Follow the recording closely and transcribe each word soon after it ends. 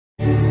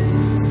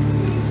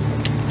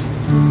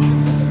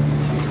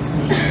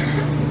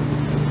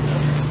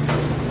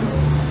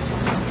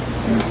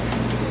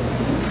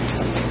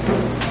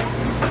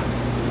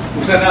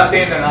Buksan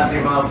natin ang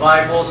ating mga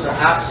Bible sa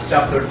Acts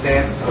chapter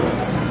 10.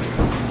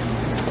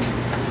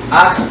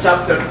 Acts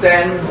chapter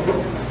 10.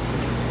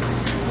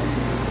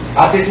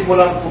 At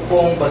sisimulan ko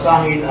pong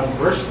basahin ang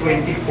verse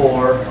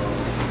 24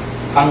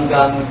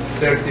 hanggang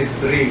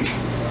 33.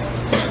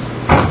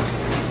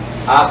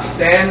 Acts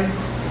 10,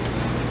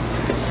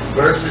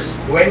 verses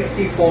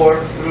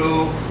 24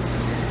 through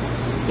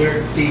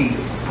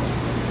 30.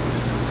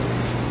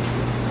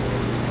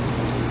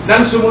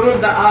 Nang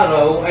sumunod na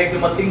araw ay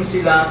dumating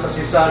sila sa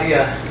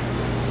Cesarea.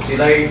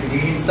 Sila'y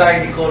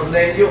hinihintay ni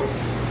Cornelio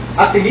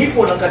at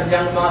tinipon ang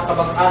kanyang mga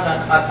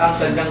kamag-anak at ang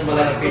kanyang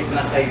malalapit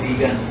na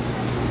kaibigan.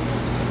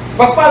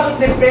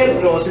 Pagpasok ni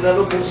Pedro,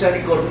 sinalubong siya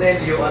ni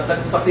Cornelio at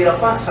nagpatira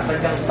pa sa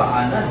kanyang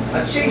paanan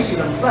at siya'y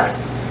sinambat.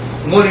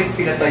 Ngunit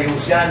pinatayo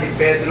siya ni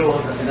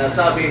Pedro na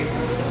sinasabi,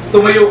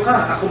 "Tumayo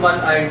ka, ako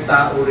man ay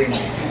tao rin."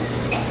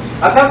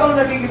 At habang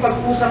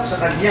nakikipag-usap sa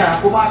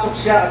kanya, pumasok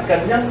siya at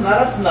kanyang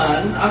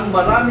naratnan ang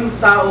maraming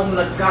taong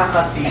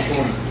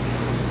nagkakatipon.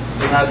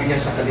 Sinabi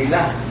niya sa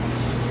kanila,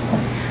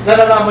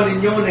 "Nalalaman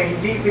ninyo na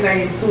hindi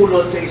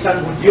pinahintulot sa isang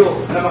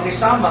Hudyo na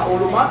makisama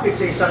o lumapit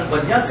sa isang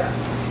banyaga.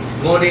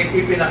 Ngunit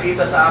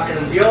ipinakita sa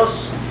akin ng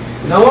Diyos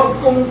na huwag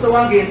kong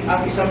tawagin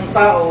ang isang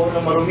tao na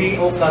marumi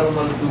o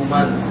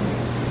karumalduman.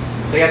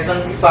 Kaya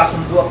nang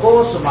ipasundo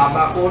ako,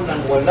 sumama ako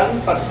ng walang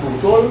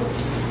pagtutol.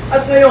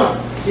 At ngayon,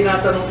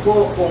 tinatanong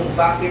ko kung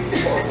bakit mo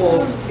ako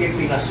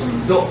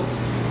ipinasundo."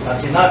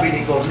 At sinabi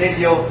ni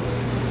Cornelio,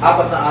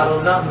 4 na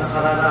araw na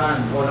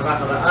nakakaraan,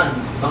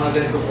 mga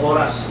ganitong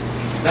oras.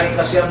 Nang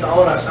ika-9 na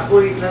oras,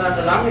 ako'y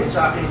nananalangin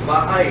sa aking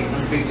bahay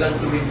nang biglang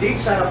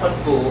tumindig sa harapan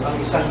ko ang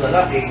isang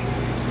lalaki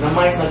na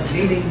may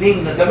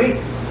nagniningning na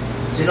damit.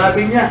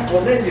 Sinabi niya,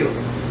 "Cornelio,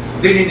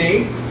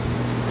 dininig,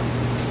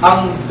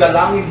 ang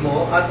dalangin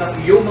mo at ang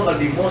iyong mga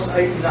limos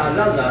ay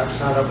inaalala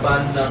sa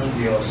harapan ng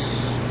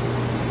Diyos.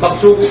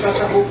 Magsugo ka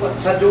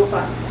sa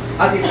Jopa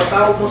at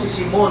ipatawag mo si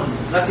Simon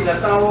na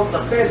tinatawag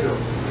na Pedro.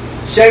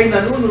 Siya'y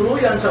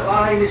nanunuluyan sa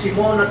bahay ni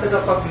Simon na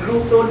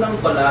tagapagluto ng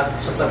balat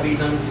sa tabi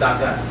ng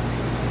dagat.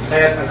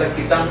 Kaya't agad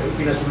kitang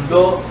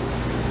ipinasundo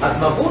at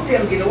mabuti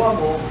ang ginawa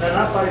mo na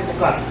naparito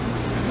ka.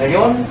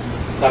 Ngayon,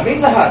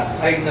 kaming lahat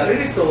ay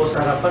naririto sa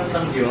harapan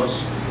ng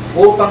Diyos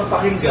upang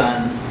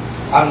pakinggan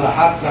ang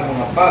lahat ng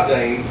mga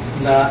bagay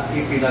na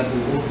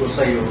ipinag-uutos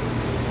sa iyo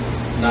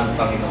ng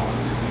Panginoon."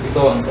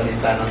 Ito ang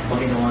salita ng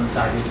Panginoon.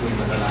 Tayo po'y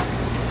manalangin.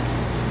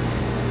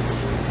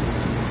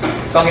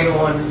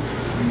 Panginoon,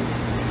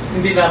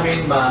 hindi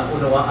namin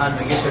maunawaan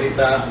ang iyong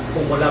salita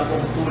kung wala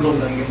pong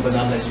tulong ng iyong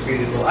banal na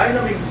Espiritu. Ayaw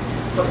namin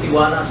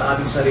pagtiwala sa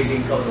aming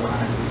sariling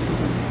kaunawaan.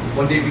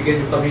 Kundi bigyan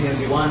niyo kami ng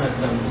liwanag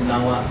ng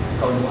unawa,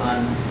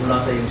 kaunawaan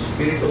mula sa iyong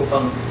Espiritu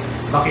upang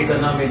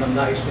makita namin ang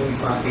nais niyong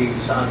ipahayag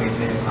sa amin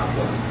ngayong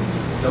hapon.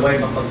 Naway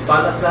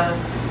mapagpala ka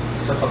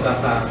sa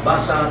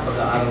pagkakabasa at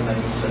pag-aaral ng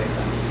iyong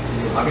salita.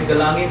 Aming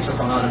dalangin sa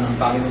pangalan ng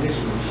Panginoon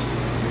Jesus.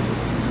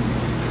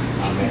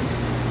 Amen.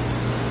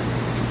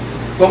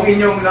 Kung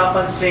inyong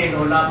napansin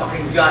o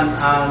napakinggan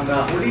ang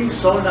huling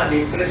sona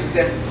ni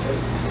President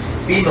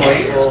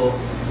Pinoy o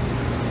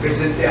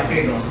Presidente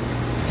Aquino,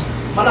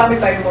 marami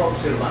tayong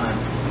maobserbahan.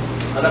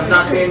 Alam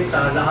natin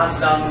sa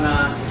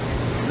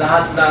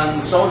lahat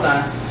ng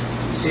sona,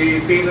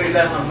 si Pinoy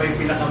lang ang may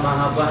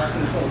pinakamahaba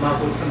na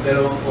umabot ng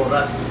 2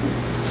 oras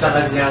sa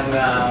kanyang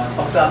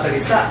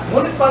pagsasalita.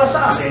 Ngunit para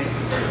sa akin,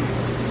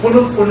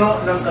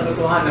 punong-puno ng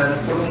katotohanan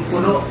at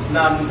punong-puno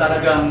ng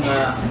talagang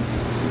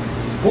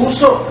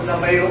puso na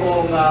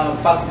mayroong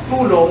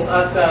pagtulong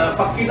at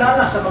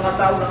pagkilala sa mga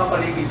tao na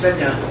kapaligid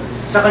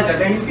sa kanya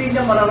na hindi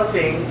niya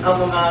mararating ang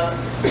mga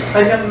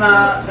kanyang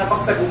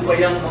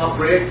napagtagumpayang mga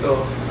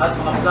proyekto at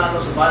mga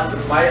plano sa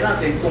bayan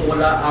natin kung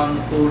wala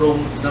ang tulong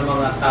ng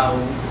mga tao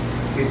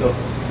ito.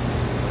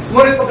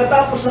 Ngunit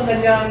pagkatapos ng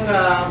kanyang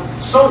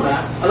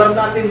sona, alam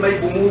natin may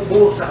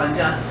bumubo sa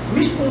kanya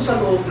mismo sa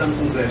loob ng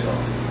Kongreso.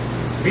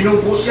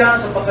 Binubo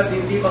siya sapagkat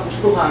hindi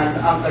magustuhan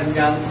ang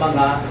kanyang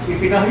mga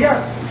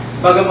ipinahayag.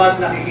 Bagamat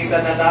nakikita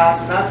na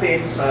lahat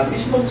natin sa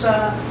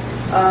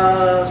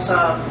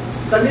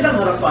kanilang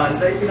harapan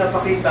na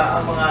ipinapakita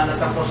ang mga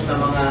natapos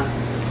na mga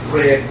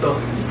proyekto.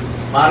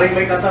 Maring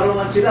may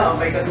katarungan sila o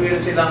may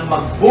katwiran silang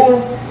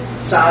mag-boo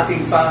sa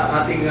ating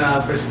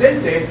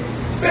presidente,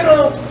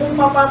 pero kung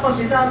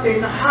mapapansin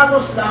natin na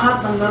halos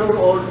lahat ng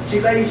naroon,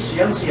 sila'y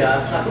siyang-siya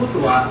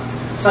natutuwa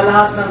sa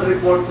lahat ng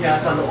report niya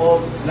sa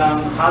loob ng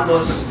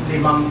halos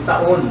 5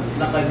 taon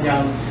na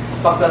kanyang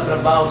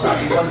pagtatrabaho sa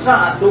ating bansa.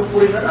 At doon po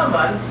rin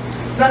nalaman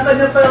na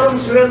kanyang parang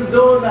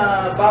sweldo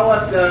na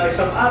bawat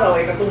isang araw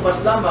ay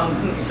katumbas lamang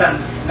ng isang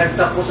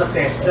nagtapos sa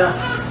TESDA,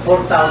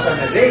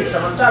 4,000 a day.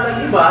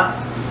 Samantalang iba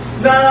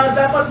na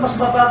dapat mas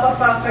mababa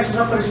pa kaysa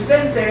sa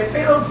presidente,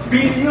 pero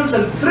billions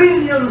and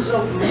trillions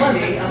of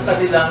money ang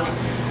kanilang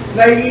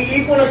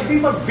naiipon at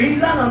di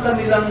magbilang ang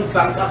kanilang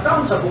bank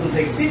account sa buong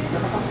daigdig.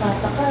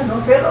 Nakakataka,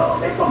 no?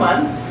 Pero may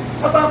paman,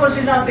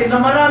 mapapansin natin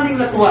na maraming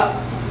natuwa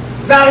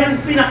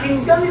dahil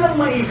pinakinggan nilang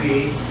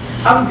maigi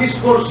ang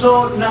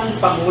diskurso ng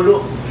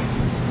Pangulo.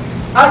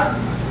 At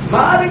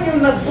Maaaring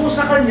yung nagbuo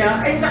sa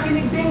kanya ay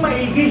nakinig ding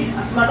maigi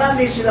at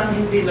marami silang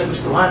hindi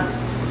nagustuhan.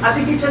 At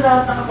higit sa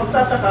lahat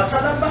nakapagtataka, sa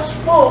labas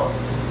po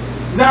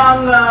ng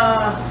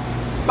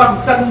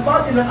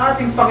pagtagumpati ng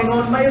ating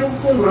Panginoon, mayroon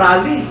pong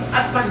rally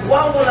at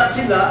nagwawala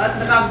sila at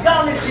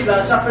nakagalit sila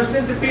sa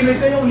Presidente Pinoy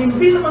kayong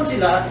hindi naman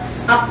sila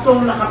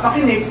aktong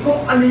nakapakinig kung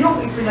ano yung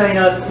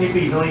ipinahayag ni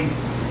Pinoy.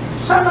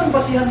 Sanang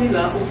basihan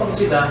nila upang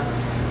sila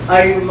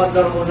ay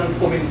magkaroon ng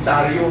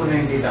komentaryo na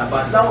hindi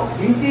dapat. Now,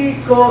 hindi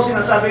ko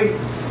sinasabing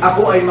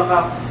ako ay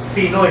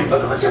maka-Pinoy.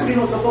 Bagamat siya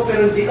binoto ko,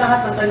 pero hindi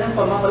lahat ng kanyang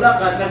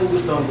pamamalakad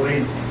nagugustuhan ko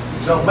rin.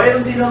 So,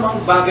 mayroon din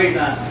namang bagay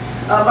na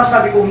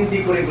masabi ko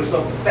hindi ko rin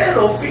gusto.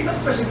 Pero, bilang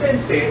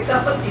presidente,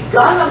 dapat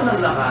igalang ng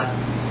lahat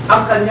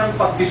ang kanyang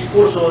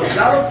pagdiskurso,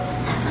 lalo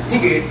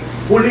higit,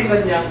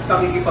 hulingan niyang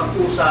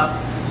pakikipag-usap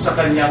sa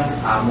kanyang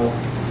amo.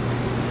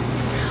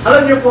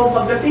 Alam niyo po,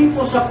 pagdating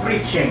po sa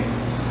preaching,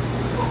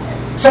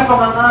 sa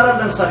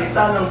pangangaral ng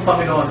salita ng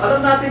Panginoon,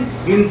 alam natin,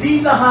 hindi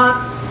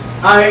lahat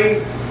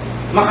ay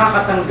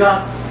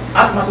makakatanggap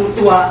at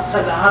matutuwa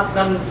sa lahat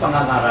ng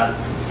pangangaral.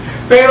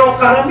 Pero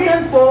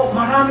karamihan po,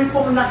 marami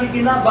pong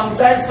nakikinabang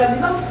dahil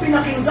kanilang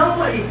pinakinggang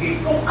maigi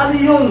kung ano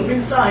yung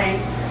mensahe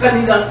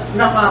kanilang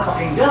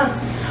napapakinggan.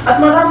 At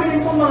marami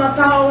rin po mga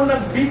tao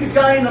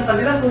nagbibigay ng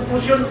kanilang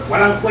konklusyon,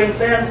 walang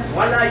kwenta yan,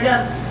 wala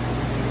yan.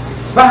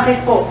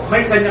 Bakit po?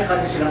 May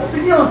kanya-kanya silang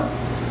opinyon.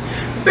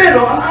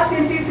 Pero ang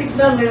ating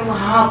titignan ngayong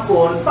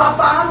hapon,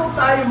 paano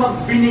tayo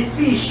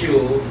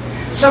magbenepisyo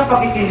sa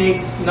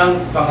pakikinig ng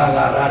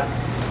pangangaral?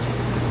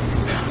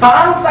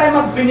 Paano tayo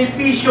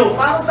magbenepisyo?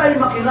 Paano tayo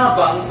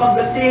makinabang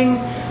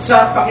pagdating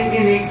sa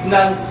pakikinig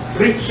ng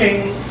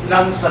preaching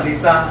ng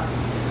salita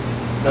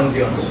ng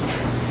Diyos?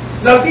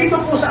 Now, dito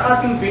po sa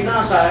ating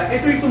binasa,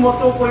 ito'y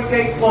tumutukoy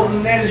kay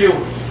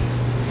Cornelius,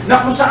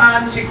 na kung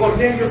saan si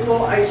Cornelio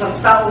po ay isang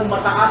taong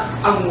mataas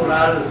ang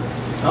moral.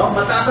 No?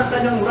 Mataas ang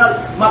kanyang moral,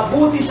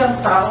 mabuti siyang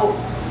tao.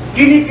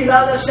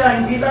 Kinikilala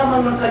siya hindi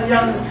lamang ng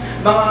kanyang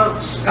mga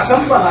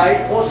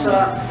kasambahay o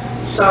sa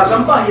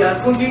sambahayan,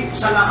 kundi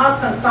sa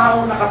lahat ng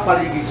tao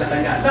nakapaligid sa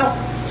kanya. Now,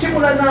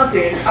 simulan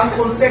natin ang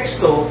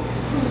konteksto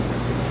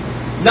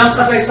ng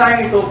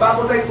kasaysayan ito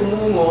bago tayo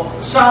tumungo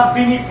sa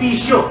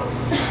benepisyo.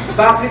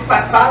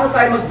 Paano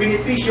tayo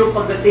magbenepisyo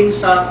pagdating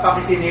sa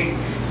pakikinig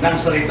ng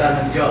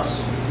salita ng Diyos?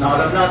 Now,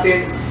 alam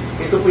natin,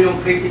 ito po yung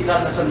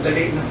critical na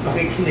sandali ng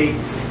pakikinig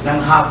ng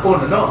hapon,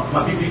 ano?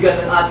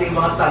 Mabibigyan ng ating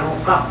mga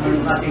talukap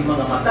ng ating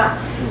mga mata.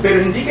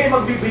 Pero hindi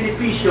kayo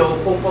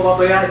magbibenepisyo kung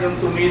pababayaan yung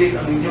tumirik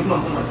ang inyong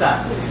mga mata.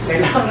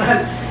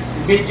 Kailangan,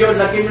 medyo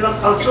lagyan nyo ng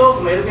kalso,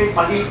 mayroon kayong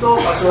palito,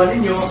 kalsuhan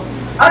ninyo.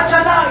 At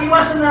sana,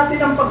 iwasan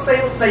natin ang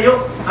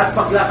pagtayo-tayo at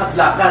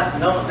paglakad-lakad,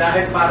 no?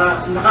 Dahil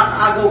para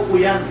nakakaagaw po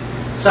yan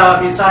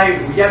sa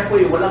mensahe. Yan po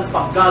yung walang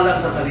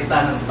paggalang sa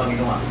salita ng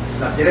Panginoon.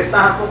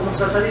 Direktahan po kung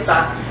sa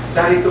salita,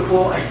 dahil ito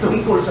po ay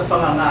tungkol sa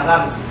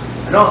pangangaral.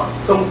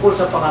 Tungkol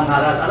sa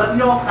pangangaral. Alam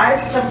nyo,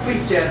 kahit isang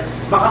preacher,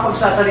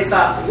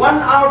 makapagsasalita, 1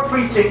 hour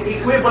preaching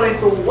equivalent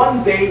to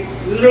 1 day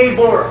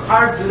labor,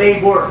 hard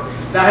labor.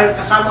 Dahil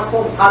kasama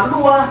po ang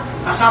kaluluwa,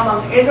 kasama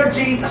ang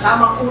energy,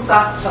 kasama ang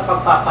utak sa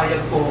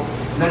pagpapayag po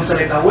ng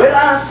salita.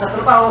 Whereas, sa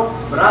trabaho,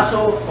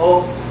 braso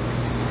o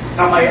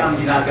kamay ang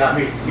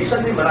ginagamit.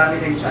 Minsan din marami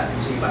na yung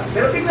isipan.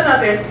 Pero tingnan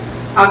natin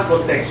ang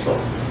konteksto.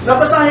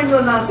 Nabasahin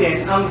na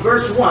natin ang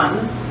verse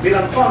 1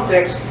 bilang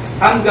context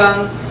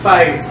hanggang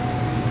 5.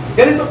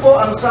 Ganito po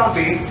ang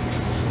sabi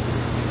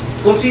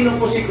kung sino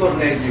po si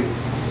Cornelio.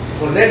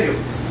 Cornelio.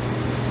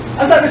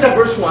 Ang sabi sa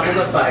verse 1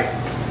 hanggang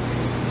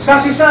 5. Sa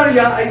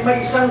Cesarea ay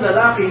may isang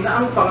lalaki na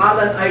ang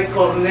pangalan ay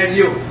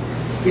Cornelio.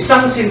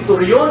 Isang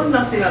senturyon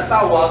na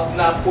tinatawag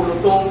na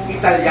pulutong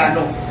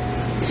Italiano.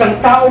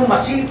 Isang taong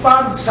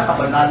masipag sa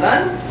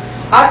kabanalan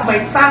at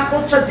may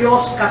takot sa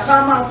Diyos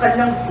kasama ang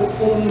kanyang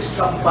buong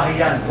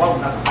sambahayan. Wow,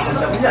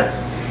 napakaganda mo yan.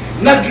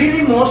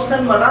 Naglilimos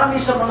ng marami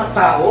sa mga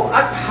tao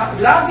at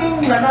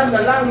laging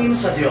nananalangin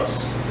sa Diyos.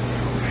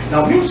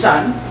 Now,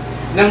 minsan,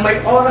 nang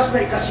may oras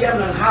na ikasiyam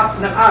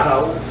ng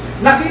araw,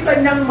 nakita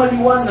niyang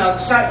maliwanag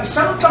sa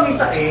isang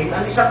pangitain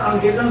ang isang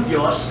anghel ng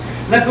Diyos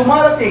na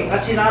dumarating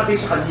at sinabi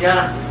sa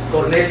kanya,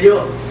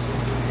 Cornelio.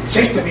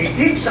 Siya'y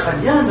tumitig sa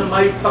kanya na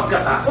may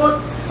pagkatakot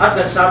at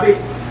nagsabi,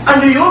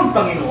 ano yun,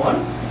 Panginoon?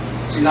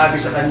 Sinabi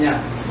sa kanya,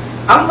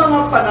 ang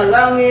mga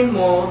panalangin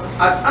mo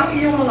at ang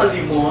iyong mga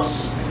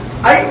limos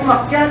ay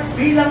umakyat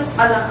bilang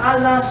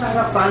alaala sa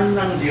harapan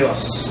ng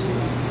Diyos.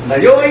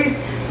 Ngayon,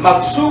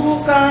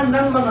 magsugo ka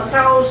ng mga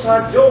tao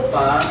sa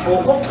Jopa o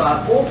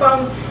Hopa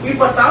upang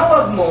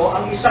ipatawag mo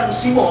ang isang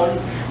Simon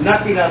na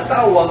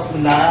tinatawag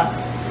na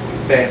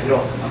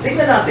Pedro.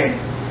 Tingnan natin.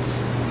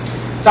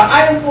 Sa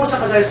ayon po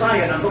sa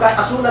kasaysayan, ang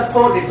pagkakasulat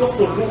po ni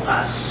Dr.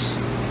 Lucas,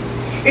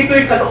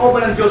 ito'y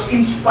kalooban ng Diyos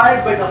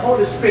inspired by the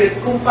Holy Spirit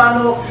kung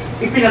paano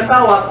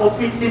ipinatawag o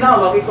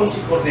tinawag itong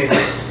si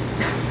Cornelio.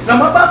 Na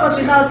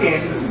mapapansin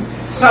natin,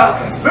 sa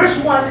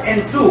verse 1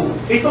 and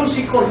 2, itong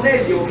si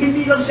Cornelio,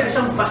 hindi lang siya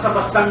isang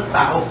basta-bastang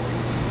tao.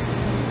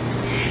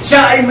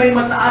 Siya ay may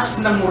mataas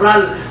na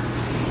moral.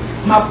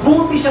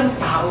 Mabuti siyang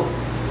tao.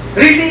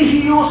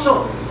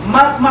 Relihiyoso.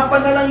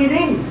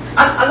 mapanalanginin.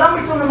 At alam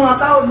ito ng mga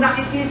tao,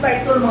 nakikita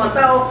ito ng mga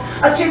tao,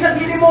 at siya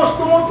naglilimos,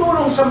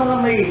 tumutulong sa mga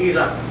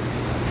mahihirap.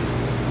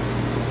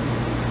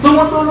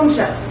 Tumutulong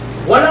siya.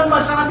 Walang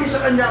masabi sa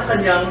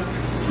kanyang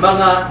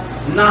mga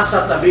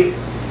nasa tabi.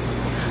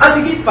 At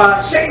higit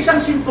pa, siya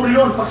isang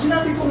sinturyon. Pag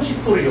sinabi kong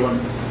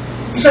sinturyon,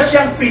 isa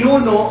siyang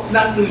pinuno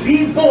ng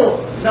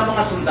libo na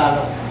mga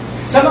sundalo.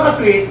 Sa mga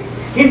tweet,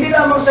 hindi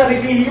lamang siya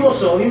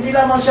relihiyoso, hindi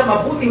lamang siya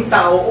mabuting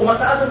tao o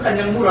mataas ang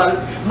kanyang moral,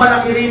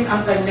 malaki rin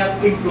ang kanyang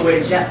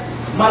influensya.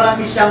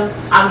 Marami siyang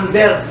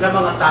under na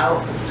mga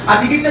tao.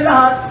 At higit sa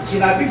lahat,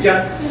 sinabi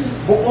dyan,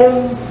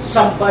 buong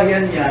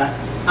sambayan niya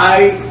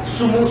ay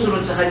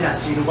sumusunod sa kanya.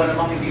 Sino ba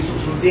namang hindi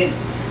susundin?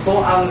 Kung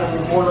ang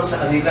namumuno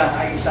sa kanila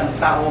ay isang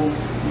taong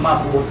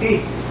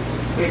mabuti.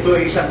 Ito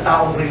ay isang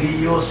taong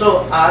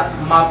relihiyoso at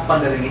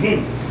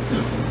mapanalanginin.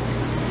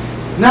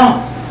 Now,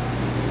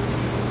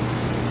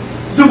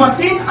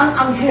 dumating ang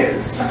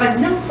anghel sa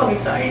kanyang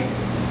pangitain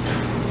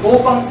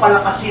upang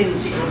palakasin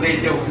si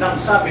Cornelio. Nang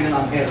sabi ng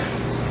anghel,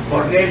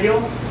 Cornelio,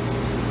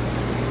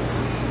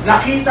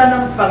 nakita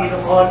ng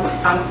Panginoon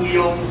ang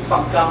iyong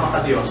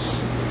pagkamakadiyos.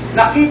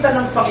 Nakita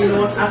ng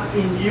Panginoon ang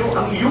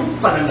iyong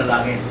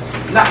pananalangin.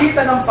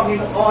 Nakita ng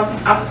Panginoon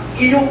ang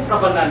iyong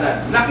kabanalan.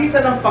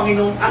 Nakita ng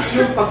Panginoon ang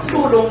iyong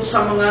pagtulong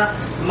sa mga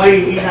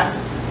mahihina.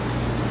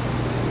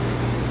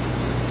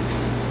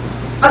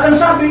 At ang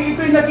sabi,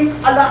 ito'y naging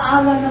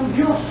alaala ng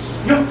Diyos.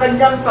 Yung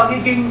kanyang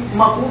pagiging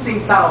mabuting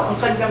tao, ang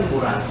kanyang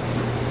moral.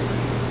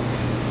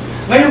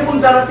 Ngayon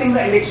pong darating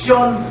na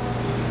eleksyon,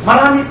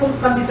 marami pong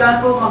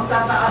kandidato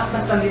magtataas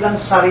ng kanilang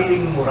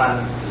sariling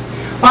moral.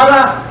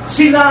 Para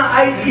sila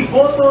ay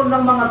iboto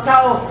ng mga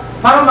tao,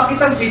 para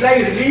makitang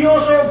sila'y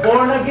reliyoso,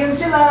 born again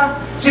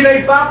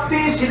sila'y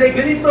baptist, sila'y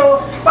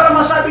ganito, para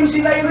masabing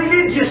sila'y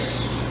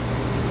religious.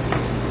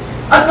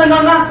 At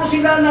nanangako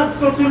sila na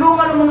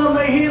tutulungan ng mga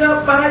mahihirap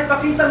para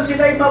ipakitang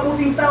sila'y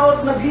mabuting tao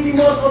at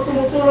naglilimos o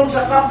tumutulong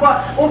sa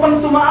kapwa upang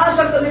tumaas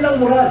ang kanilang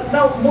moral.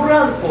 Now,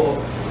 moral po,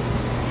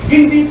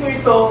 hindi po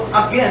ito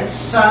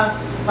against sa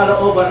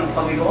kalooban ng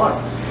Panginoon.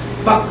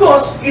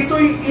 Bagkus,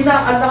 ito'y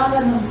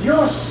inaalala ng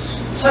Diyos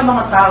sa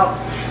mga tao.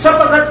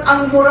 Sapagkat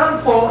ang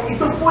moral po,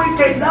 ito po'y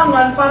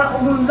kailangan para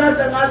umunlad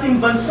ang ating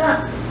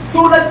bansa.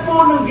 Tulad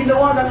po ng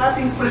ginawa ng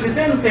ating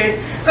presidente,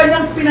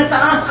 kanyang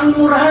pinataas ang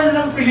moral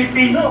ng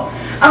Pilipino.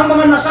 Ang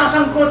mga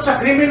nasasangkot sa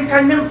krimen,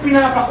 kanyang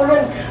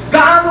pinapakulong.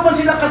 Gaano ba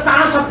sila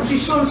kataas sa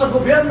posisyon sa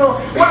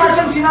gobyerno? Wala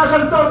siyang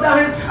sinasanto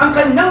dahil ang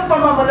kanyang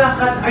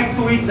pamamalakad ay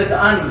tuwid na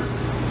daan.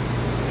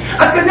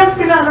 At kanyang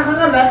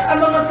pinarangalan ang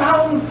mga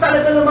taong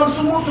talaga namang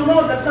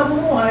sumusunod at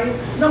namumuhay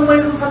ng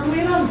mayroong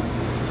katuwiran.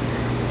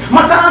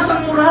 Mataas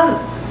ang moral.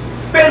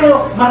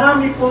 Pero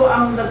marami po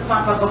ang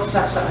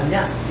nagpapabagsak sa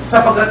kanya.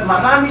 Sapagkat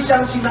marami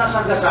siyang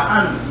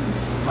sinasagasaan.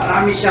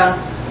 Marami siyang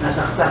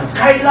nasaktan.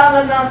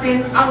 Kailangan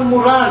natin ang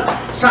moral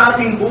sa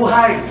ating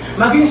buhay.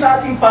 Maging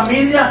sa ating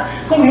pamilya.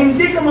 Kung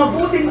hindi ka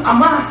mabuting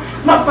ama,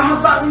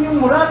 mababa ang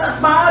iyong moral at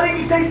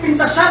maaaring ikay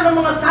pintasan ng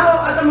mga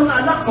tao at ang mga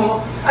anak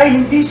mo ay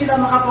hindi sila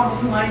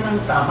makapabuhay ng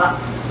tama.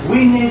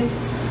 We need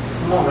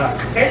moral.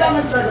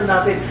 Kailangan talaga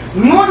natin.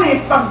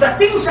 Ngunit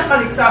pagdating sa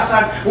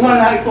kaligtasan,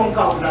 wala itong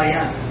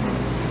kaugnayan.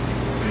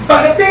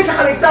 Pagdating sa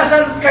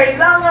kaligtasan,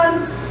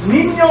 kailangan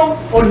ninyo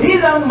o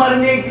nilang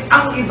marinig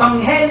ang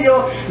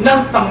ebanghelyo ng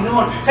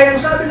Panginoon. Kaya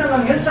sabi ng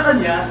anghel sa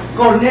kanya,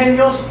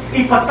 Cornelius,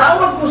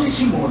 ipatawag mo si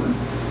Simon,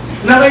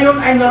 na ngayon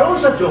ay naroon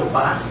sa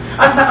Joppa,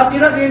 at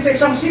nakatira din sa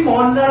isang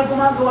Simon na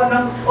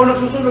gumagawa o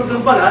nagsusunog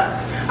ng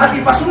balat, at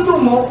ipasundo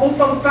mo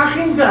upang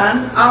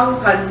pakinggan ang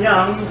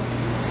kanyang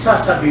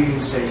sasabihin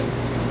sa iyo.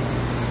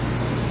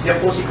 Yan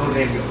po si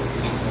Cornelio.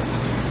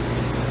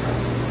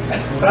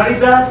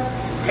 Moralidad,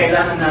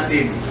 kailangan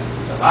natin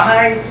sa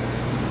bahay,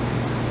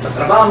 sa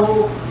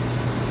trabaho,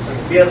 sa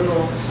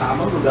gobyerno, sa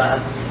amang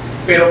lugar.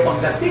 Pero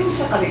pagdating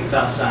sa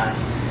kaligtasan,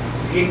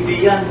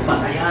 hindi yan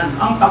batayan.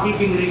 Ang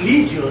pagiging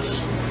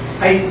religious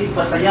ay hindi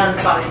batayan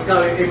para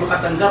ikaw ay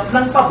makatanggap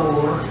ng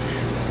pabor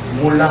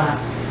mula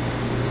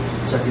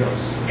sa Diyos.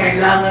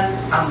 Kailangan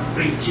ang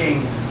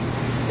preaching.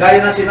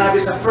 Gaya na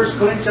sinabi sa 1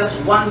 Corinthians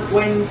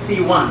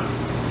 1:21.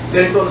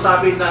 Ganito ang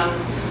sabi ng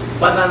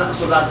banal na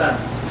kasulatan.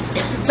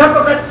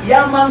 Sapagkat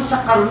yaman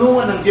sa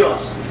karunungan ng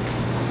Diyos,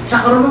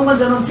 sa karunungan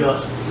ng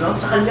Diyos,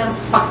 sa kanyang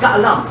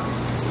pagkaalam,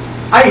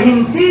 ay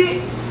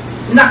hindi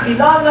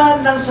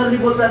nakilala ng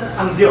sanlibutan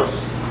ang Diyos.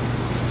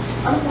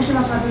 Ano po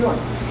sinasabi yun?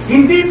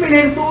 Hindi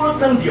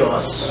pinintulot ng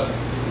Diyos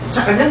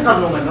sa kanyang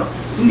karunungan,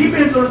 hindi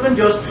pinintulot ng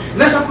Diyos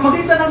na sa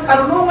magitan ng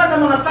karunungan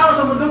ng mga tao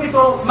sa mundong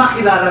ito,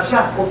 makilala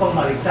siya upang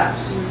maligtas.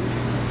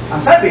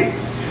 Ang sabi,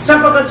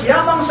 sapagkat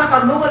yamang sa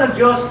karunungan ng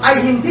Diyos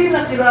ay hindi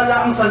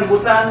nakilala ang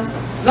sanlibutan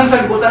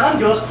ang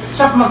Diyos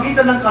sa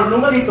magitan ng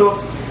karunungan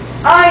ito,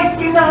 ay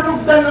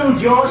kinalugdan ng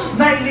Diyos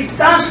na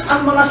iligtas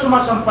ang mga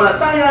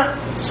sumasampalataya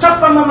sa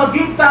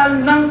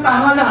pamamagitan ng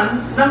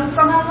tahanan ng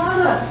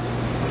pangangaral.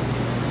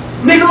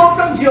 Niloob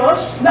ng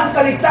Diyos na ang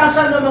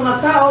kaligtasan ng mga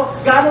tao,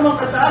 gaano man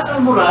kataas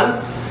ang moral,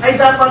 ay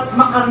dapat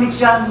makarinig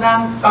siya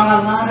ng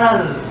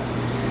pangangaral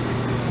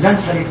ng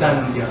salita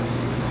ng Diyos.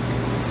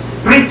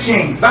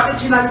 preaching. Bakit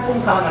sinabi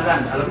pong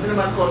kahangalan? Alam niyo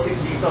naman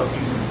context dito.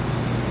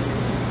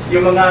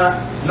 Yung mga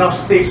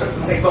Gnostics at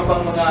mga iba pang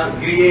mga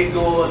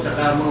Griego at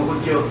saka mga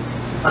Hudyo,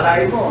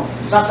 alain mo,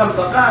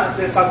 sasamba ka at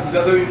pag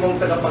gagawin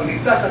mong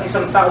tagapagligtas, ang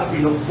isang taong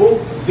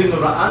binugbog,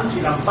 dinuraan,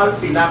 sinampal,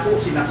 pinako,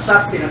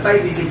 sinaksak,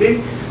 pinatay,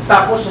 nilibing,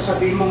 tapos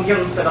sasabihin mong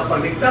yung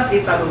tagapagligtas,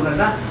 italunan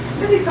na,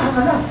 hindi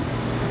kahangalan.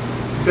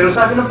 Pero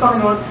sabi ng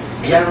Panginoon,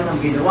 yan ang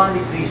ginawa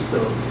ni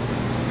Kristo,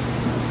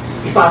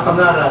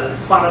 ipapangaral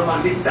para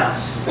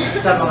maligtas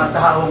sa mga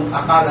taong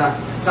akala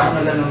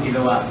kahangalan ng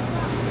ginawa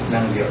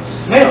ng Diyos.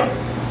 Ngayon,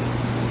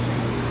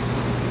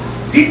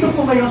 dito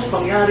po ngayon sa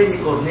pangyari ni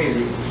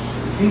Cornelius,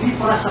 hindi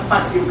para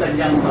sapat yung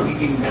kanyang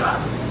magiging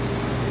mirado.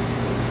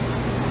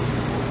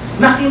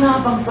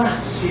 Nakinabang ba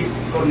si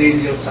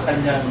Cornelius sa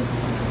kanyang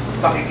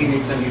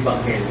pakikinig ng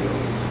Ebanghelyo?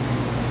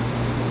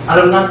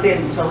 Alam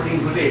natin sa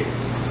huling-huli,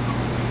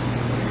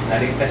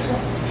 naligtas siya.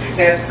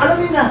 Kaya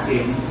alamin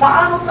natin,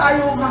 paano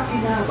tayo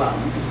makinabang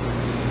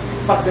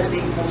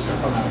pagdating po sa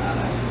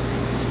pangangaral.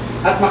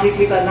 At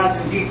makikita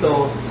natin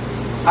dito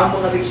ang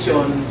mga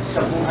leksyon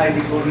sa buhay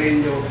ni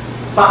Cornelio,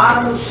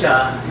 paano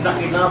siya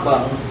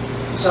nakinabang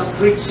sa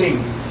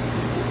preaching.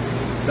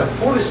 The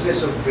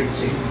foolishness of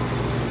preaching.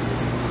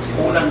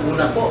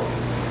 Unang-una po,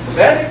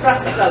 very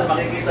practical,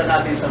 makikita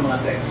natin sa mga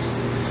text.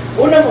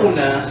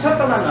 Unang-una, sa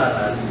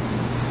pangangaral,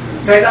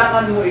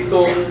 kailangan mo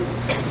itong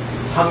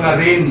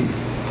hangarin.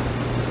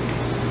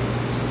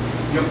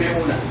 Yung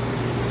una.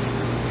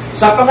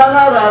 Sa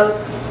pangangaral,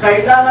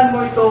 kailangan mo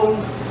itong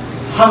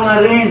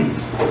hangarin.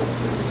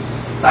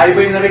 Tayo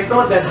ba'y narito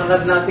dahil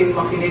hangad natin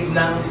makinig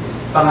ng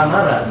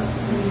pangangaral?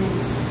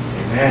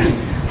 Amen.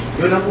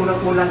 Yun ang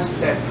unang-unang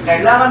step.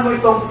 Kailangan mo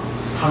itong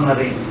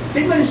hangarin.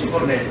 Tingnan niyo si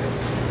Cornelio.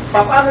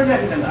 Paano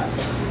niya hinangat?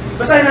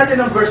 Basahin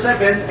natin ang verse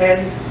 7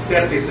 and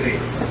 33.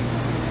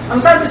 Ang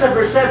sabi sa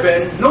verse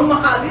 7, nung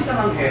makaalis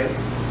ang anghel,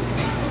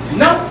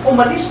 nang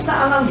umalis na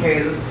ang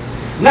anghel,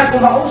 na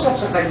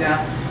kumausap sa kanya,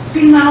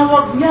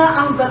 tinawag niya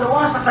ang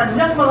dalawa sa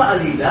kanyang mga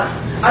alila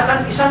at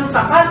ang isang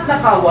tapat na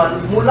kawal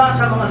mula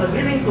sa mga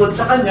naglilingkod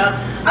sa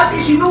kanya at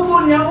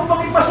isinugo niya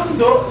upang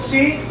ipasundo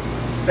si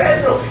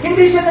Pedro.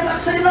 Hindi siya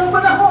nag-aksaya ng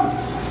panahon.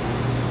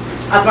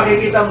 At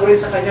makikita mo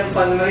rin sa kanyang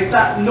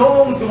pananalita,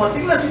 noong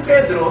dumating na si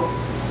Pedro,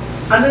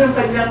 ano yung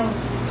kanyang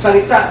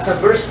salita sa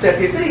verse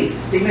 33?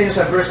 Tingnan niyo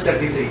sa verse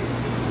 33.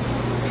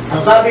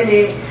 Ang sabi ni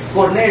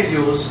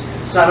Cornelius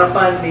sa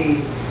harapan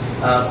ni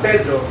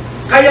Pedro,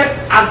 kaya't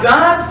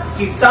agad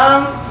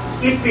kitang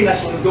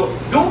ipinasundo.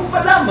 Doon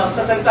pa lamang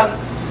sa salitang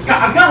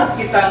kaagad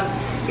kitang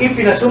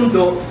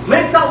ipinasundo,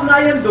 may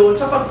kaugnayan doon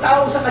sa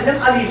pagtawag sa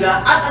kanyang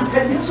alila at ang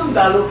kanyang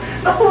sundalo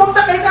na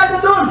pumunta kay Tago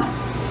doon.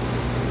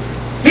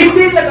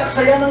 Hindi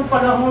nag-aksaya ng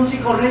panahon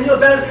si Cornelio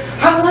dahil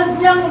hangad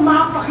niyang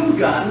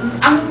mapakinggan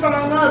ang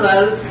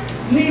pangangaral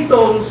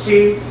nitong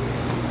si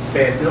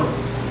Pedro.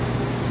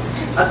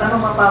 At ano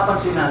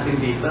mapapansin natin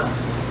dito?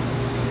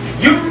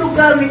 Yung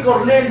lugar ni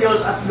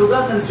Cornelius at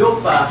lugar ng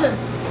Joppa,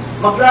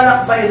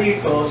 maglalakbay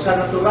dito sa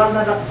natural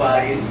na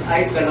lakbayin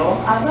ay 2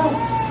 araw.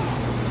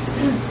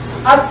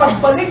 At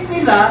pagbalik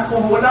nila,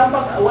 kung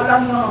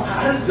walang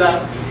haldang,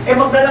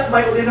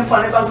 maglalakbay ulit ng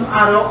panibagong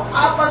araw,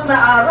 4 na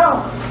araw.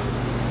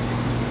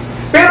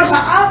 Pero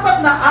sa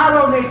 4 na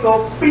araw na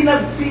ito,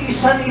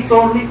 pinagtiisan ito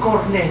ni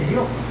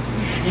Cornelio.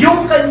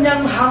 Yung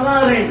kanyang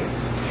hangarin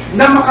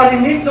na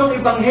makarinig ng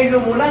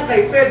Ebanghelyo mula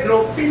kay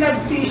Pedro,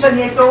 pinagtiisan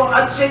niya ito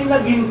at siya'y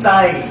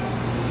naghintay.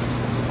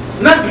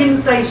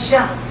 Naghintay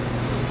siya.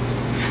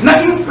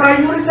 Naging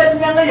prioridad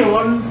niya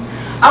ngayon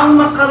ang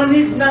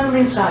makarinig ng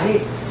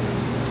mensahe.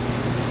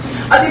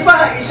 At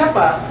isa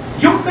pa,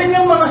 yung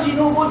kanyang mga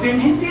sinugo din,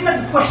 hindi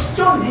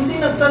nag-question,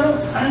 hindi nagtanong,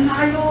 ano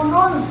layo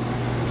nun?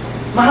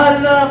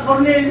 Mahal na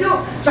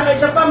Cornelio, tsaka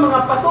isa pa,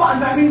 mga pato, ang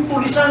daming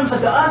pulisan sa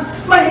daan,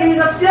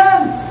 mahirap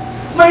yan.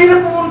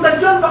 Mahirap pumunta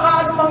dyan, baka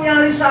ano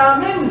mangyari sa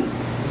amin.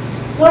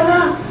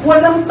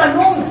 Walang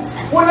tanong,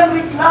 walang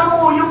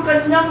reklamo yung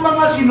kanyang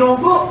mga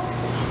sinugo,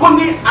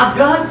 kundi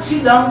agad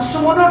silang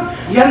sumunod.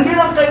 Yan din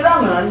ang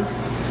kailangan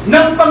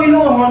ng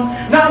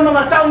Panginoon na ang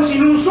mga taong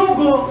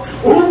sinusugo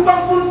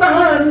upang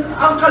puntahan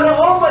ang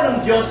kalooban ng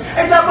Diyos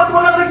ay dapat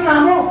walang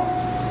reklamo.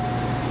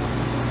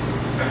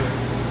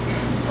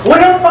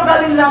 Walang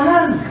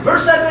pag-alinlangan.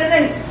 Verse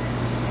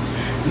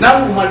 7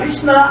 nang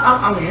umalis na ang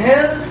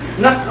anghel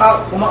na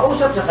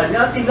kumausap sa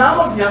kanya,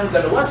 tinawag niya ang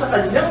dalawa sa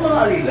kanyang mga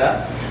alila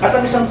at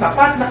ang isang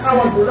tapat na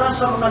kawal mula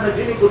sa mga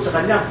naglilingkod sa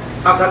kanya.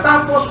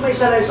 Pagkatapos may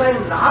salaysay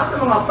lahat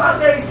ng mga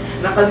bagay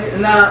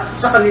na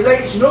sa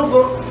kanila'y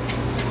isinugo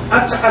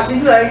at sa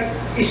kasila'y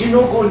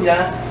isinugo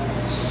niya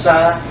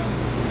sa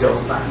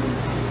Joppa.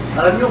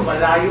 Alam niyo,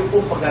 malayo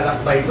pong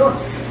paglalakbay doon.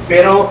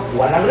 Pero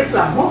walang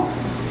reklamo.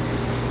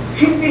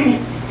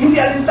 Hindi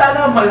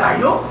alintana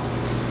malayo.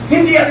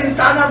 Hindi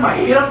alintana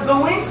mahirap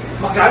gawin.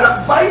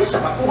 Maglalakbay sa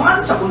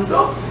batuhan, sa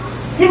bundok.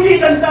 Hindi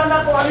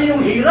alintana kung ano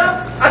yung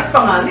hirap at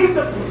panganib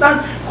na puntan,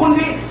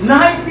 kundi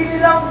nais din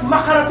nilang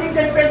makarating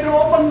kay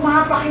Pedro upang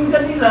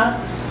mapakinggan nila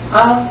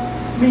ang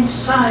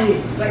mensahe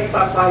na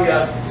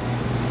ipapahayag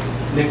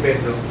ni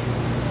Pedro.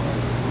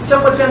 Isa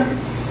pa dyan,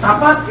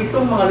 Tapat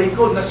itong mga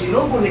lingkod na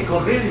sinugo ni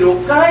Cornelio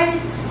kay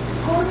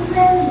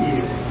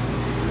Cornelio.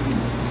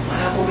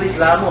 Wala pong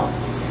reklamo.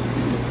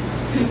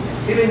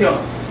 Tignan nyo,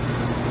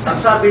 ang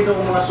sabi ng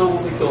mga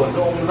sugong ito,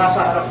 noong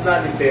nasa harap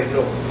na ni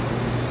Pedro,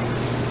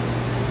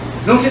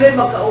 nung sila'y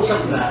magkausap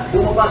na,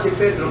 bumaba si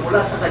Pedro mula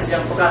sa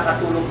kanyang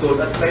pagkakatulog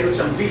doon at mayroon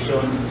siyang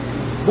vision,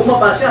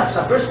 bumaba siya.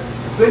 Sa verse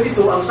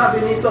 22, ang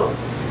sabi nito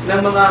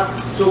ng mga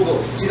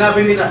sugo,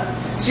 sinabi nila,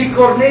 si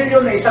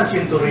Cornelio na isang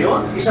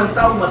senturyon, isang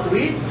taong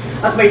matuwid,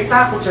 at may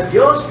takot sa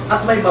Diyos,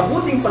 at may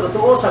mabuting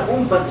patutuo sa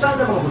buong bansa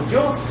ng mga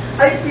Hudyo,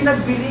 ay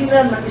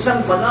pinagbilinan ng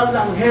isang banal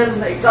na anghel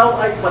na ikaw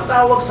ay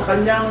patawag sa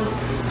kanyang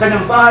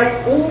bahay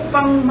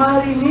upang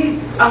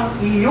marinig ang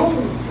iyong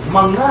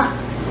mga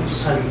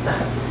salita.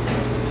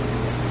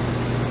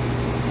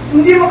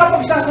 Hindi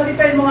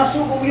makapagsasalita yung mga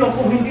sugo yun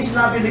kung hindi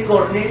sinabi ni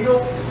Cornelio,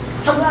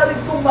 hangarin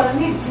kong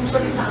marinig yung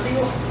salita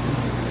niyo.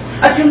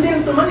 At yun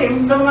din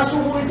tumanim ng mga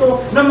sugo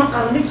ito na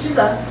makarinig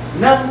sila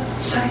ng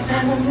salita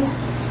niyo.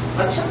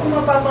 At isa pong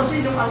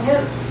mapapansin yung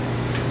anghel.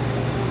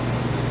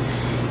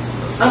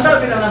 Ang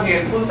sabi ng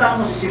anghel, punta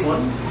mo si Simon,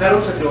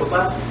 naroon sa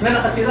Jopa, na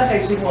nakatira kay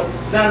Simon,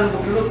 na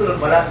magluluto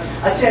ng balat,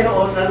 at siya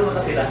noon naroon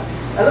nakatira.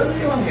 Alam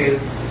niyo yung anghel,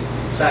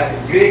 sa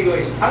Griego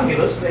is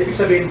angelos, na ibig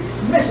sabihin,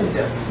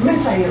 messenger,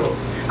 mensahero.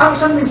 Ang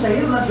isang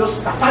mensahero ng Diyos,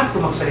 tapat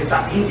kung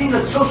magsalita. Hindi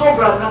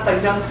nagsosobra ng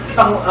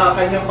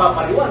kanyang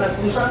papaliwanag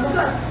kung saan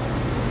lugar.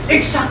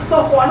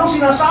 Eksakto kung anong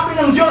sinasabi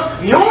ng Diyos,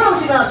 yun ang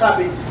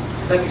sinasabi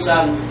ng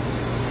isang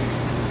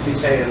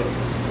mensahero.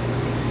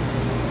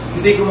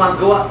 Hindi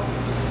gumagawa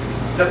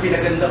na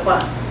pinaganda pa.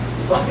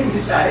 Bakit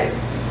mensahe?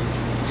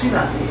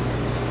 Sinabi.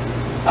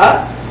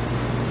 Ha?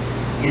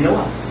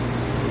 Ginawa.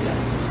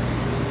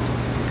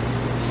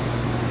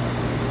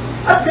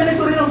 At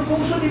ganito rin ang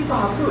puso ni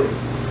Pablo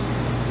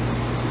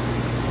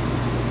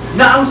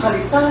na ang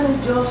salita ng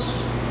Diyos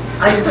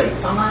ay may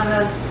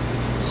pangaral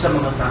sa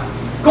mga tao.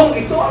 Kung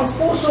ito ang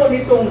puso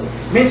nitong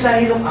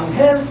mensahirong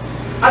anghel,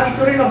 at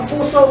ito rin ang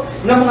puso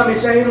ng mga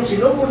mensahirong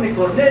sinugo ni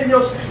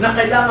Cornelius na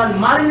kailangan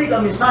marinig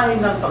ang mensahe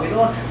ng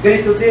Panginoon,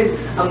 ganito din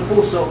ang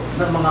puso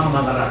ng mga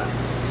mangangaral.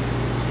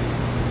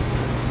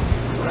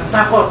 Walang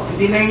takot,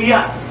 hindi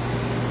nahihiya.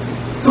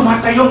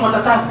 Tumatayong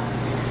matatag.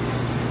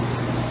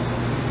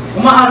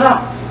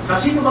 Umaharap.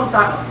 Kasi bang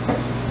tao?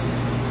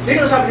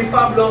 Dito sabi ni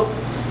Pablo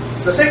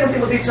sa 2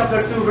 Timothy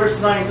chapter 2 verse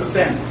 9 to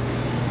 10.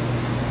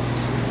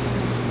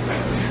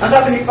 Ang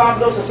sabi ni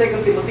Pablo sa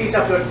 2 Timothy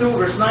chapter 2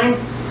 verse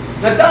 9,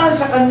 na dahil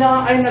sa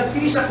kanya ay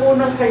nagtiis ako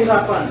ng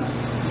kahirapan,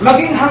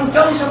 maging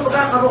hanggang sa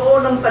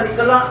pagkakaroon ng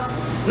talikala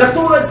na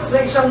tulad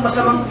sa isang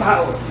masamang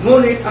tao,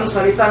 ngunit ang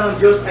salita ng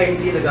Diyos ay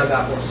hindi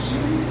nagagapos.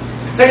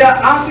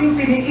 Kaya aking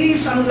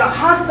tiniis ang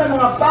lahat ng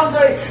mga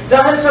bagay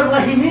dahil sa mga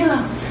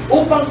hinirang,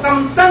 upang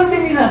kamtan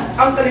din nila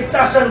ang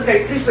kaligtasan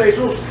kay Kristo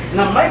Jesus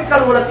na may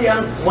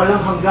kalwalatiang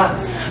walang hanggan.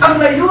 Ang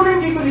layunin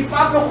dito ni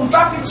Pablo kung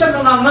bakit siya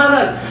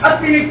nangangaral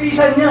at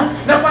pinigtisan niya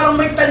na parang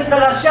may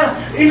talikala siya,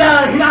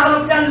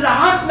 hinaharap niya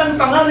lahat ng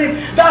panganib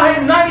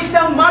dahil nais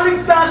niyang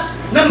maligtas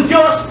ng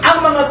Diyos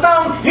ang mga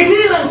taong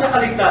hinirang sa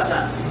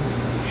kaligtasan.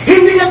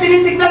 Hindi niya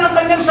tinitignan ang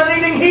kanyang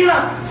sariling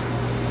hirap,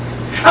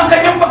 ang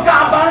kanyang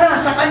pagkaabala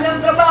sa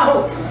kanyang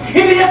trabaho.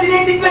 Hindi niya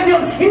tinitignan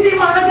yun. Hindi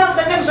mahalaga ang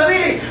kanyang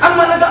sarili. Ang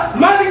mahalaga,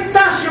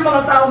 maligtas yung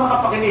mga tao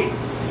makapakinig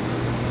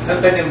ng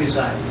kanyang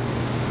mensahe.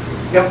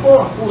 Yan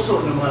po ang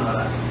puso ng mga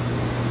marami.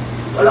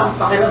 Walang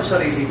pakialam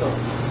sa sarili ko.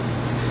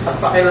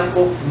 At pakialam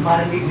ko,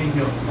 marinig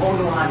ninyo,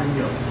 maunuhan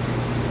ninyo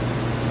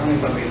ang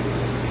ipamilya.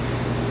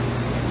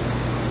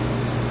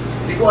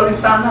 Hindi ko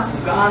alintana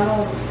kung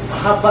gaano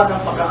mahaba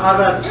ng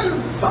pag-aaral,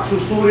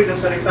 pagsusuri ng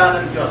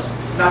salita ng Diyos.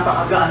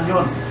 Napakagaan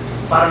yun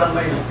para lang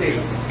may hati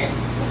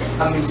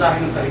ang mensahe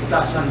ng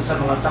kaligtasan sa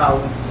mga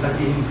taong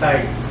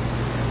naghihintay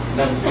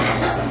ng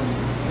pagkakataon.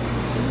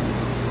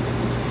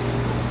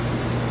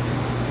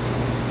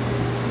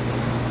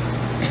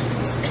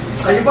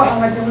 Kayo ba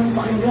hangad nyo ng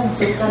pakinggan ang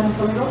salita ng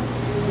Panginoon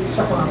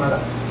sa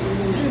pangangaral?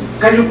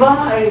 Kayo ba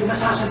ay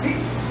nasasabi?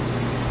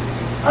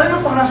 Ano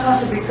pang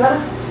nasasabi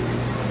ka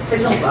sa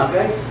isang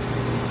bagay?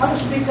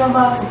 Halos di ka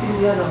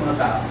maintindihan ng mga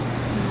tao.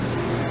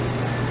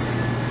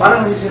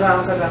 Parang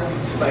nasisiraan ka lang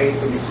sa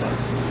ito minsan.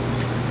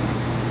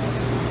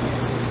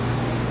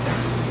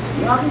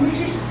 Yung aking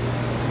misis,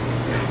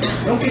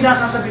 yung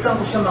pinasasabitan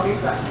ko siya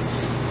makita,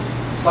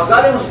 pag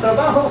galing mo sa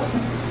trabaho,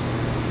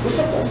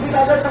 gusto ko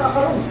bilagad sa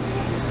kakarong.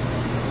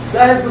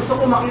 Dahil gusto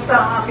ko makita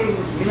ang aking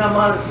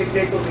minamahal,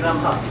 sikreto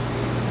minamahal.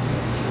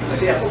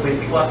 Kasi ako,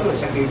 24,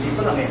 siya 15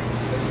 pa lang eh.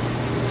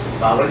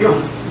 Bawal yun.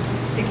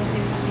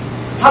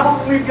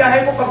 Habang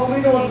bumibiyahe ko, pag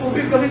uminom ang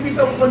tubig,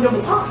 nakikita ko kanya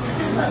mukha.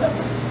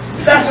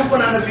 Dahil sa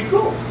pananabig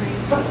ko.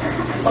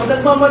 Pag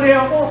nagmamali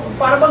ako,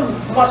 para bang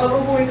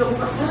sumasalubungin ka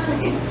mukha.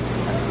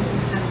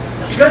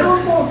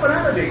 Ganoon po ang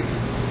pananabig.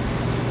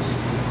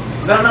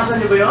 Naranasan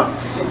niyo ba yun?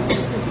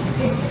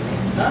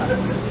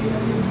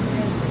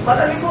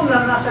 Palagi ko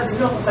naranasan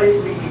niyo kung kayo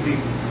iniibig.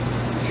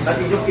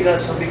 At inyong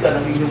kinasabitan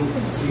ng inyong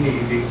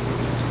iniibig.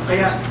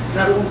 Kaya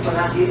naroon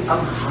palagi ang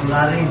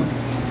hangarin.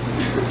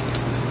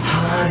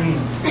 Hangarin,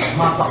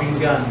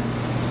 mapakinggan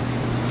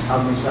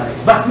ang mensahe.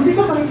 Bakit hindi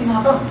ka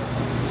makikinabang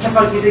sa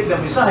pagkinig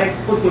ng mensahe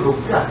kung tulog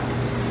ka?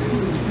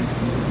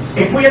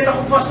 Puyat ako,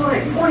 pastor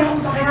wala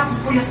akong pakiramdam,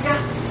 puyat ka.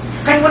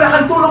 Kahit wala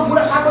kang tulog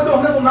mula Sabado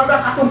hanggang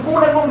umaga,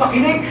 katungkulan mong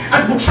makinig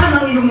at buksan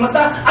ang iyong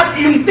mata at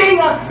iyong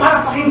tinga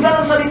para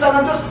pakinggan ang salita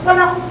ng Diyos,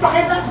 wala akong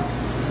pakiramdam.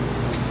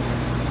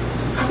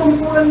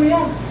 Katungkulan mo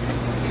yan.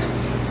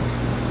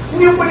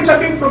 Hindi mo pwede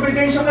sabihin,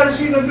 providensya ka rin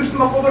sino gusto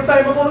makover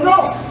tayo.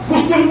 No!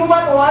 Gustuhin mo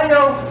man o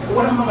ayaw,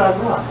 walang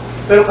magagawa.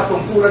 Pero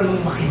katungkulan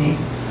mong makinig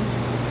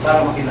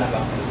para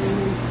makinabang.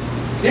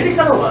 Hindi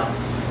kalawa,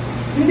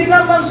 hindi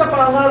naman sa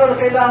pangangaral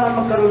kailangan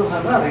magkaroon ng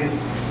hangarin,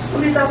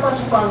 kundi dapat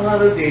sa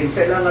pangangaral din,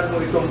 kailangan mo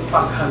itong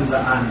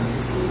paghandaan.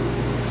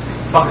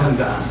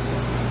 Paghandaan.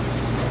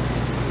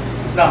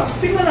 Now,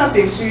 tingnan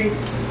natin si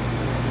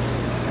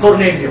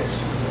Cornelius.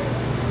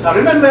 Now,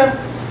 remember,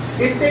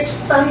 it takes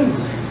time.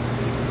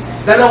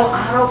 2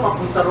 araw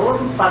papunta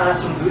ron para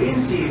sunduin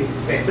si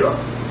Pedro.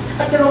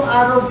 At 2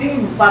 araw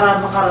din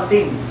para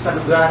makarating sa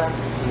lugar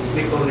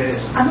ni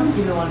Cornelius. Anong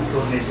ginawa ni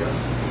Cornelius?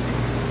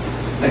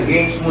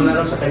 Nag-games muna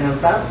lang sa kanyang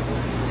tab?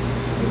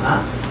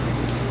 Ha?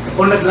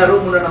 O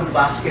naglaro muna ng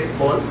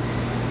basketball?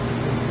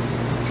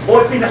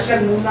 O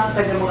pinasyal muna ang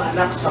kanyang mga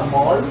anak sa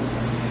mall?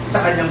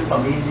 Sa kanyang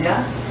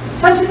pamilya?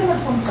 Saan sila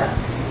nagpunta?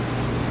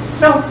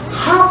 Now,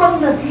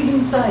 habang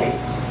naghihintay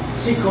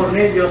si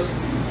Cornelius,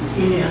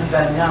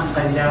 inihanda niya ang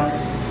kanyang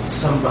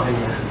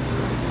sambahayan.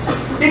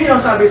 Hindi ang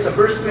sabi sa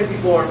verse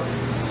 24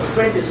 o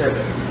 27.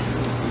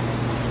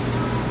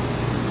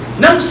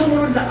 Nang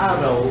sumunod na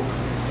araw,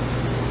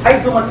 ay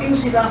dumating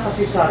sila sa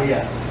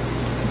Cesarea.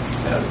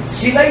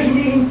 Sila'y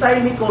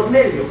hinihintay ni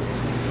Cornelio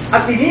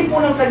at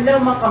tinipon ang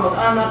kanyang mga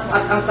kamag-anak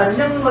at ang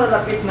kanyang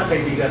malalapit na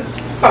kaibigan.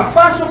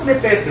 Pagpasok ni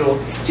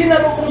Pedro,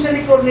 sinalubong siya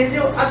ni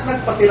Cornelio at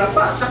nagpatira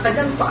pa sa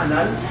kanyang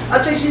paanan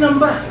at siya'y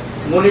sinamba.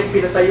 Ngunit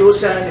pinatayo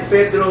siya ni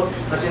Pedro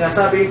na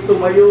sinasabi,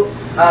 tumayo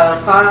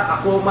ka,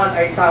 ako man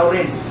ay tao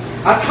rin.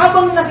 At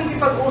habang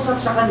nakikipag-usap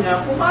sa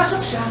kanya,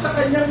 pumasok siya sa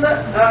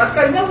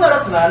kanyang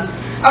naratnan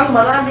ang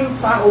maraming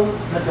taong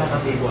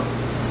nagkakatibon.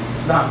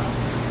 Na,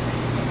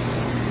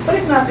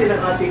 balik natin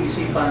ang ating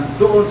isipan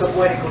doon sa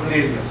buhay ni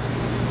Cornelio.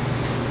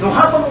 Nung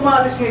habang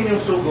umaalis ngayon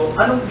yung sugo,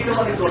 anong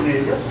ginawa ni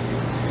Cornelio?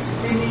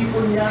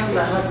 Tinipon niya ang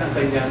lahat ng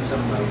kanyang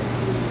sambahayan.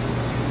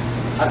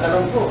 At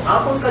alam ko,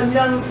 habang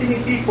kanyang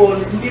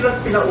tinitipon, hindi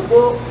lang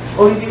pinaupo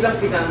o hindi lang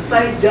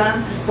pinantay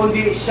dyan,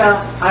 kundi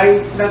siya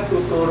ay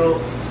nagtuturo.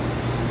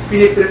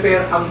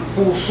 Piniprepare ang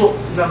puso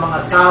ng mga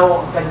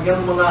tao, ang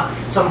kanyang mga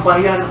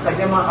sambahayan, ang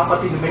kanyang mga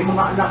kapatid, may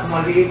mga anak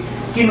maliit,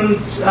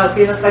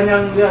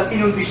 kanyang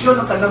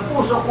kinondisyon ng kanyang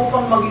puso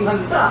upang maging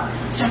handa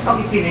sa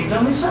pakikinig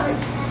ng mensahe.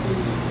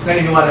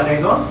 Naniniwala kayo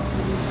doon?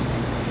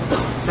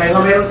 Dahil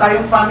meron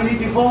tayong family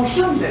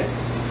devotions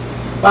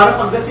para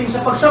pagdating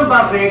sa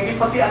pagsamba, ready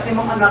pati ating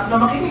mga anak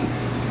na makinig.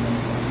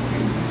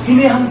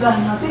 Hinihanda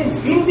natin.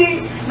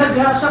 Hindi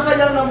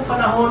nagsasayang ng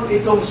panahon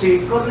itong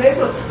si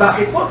Cornelio.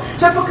 Bakit po?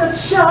 Sapagkat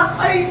siya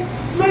ay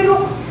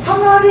mayroong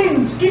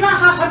hangarin.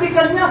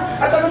 Kinasasabikan niya.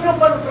 At ano yung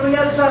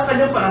nangyari sa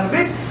kanyang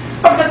pananabik?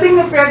 Pagdating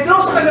ni Pedro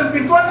sa kanyang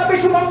pintuan, abay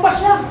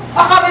sumampas siya.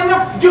 Akala niya,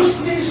 Diyos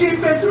si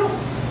Pedro.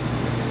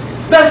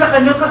 Dahil sa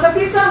kanyang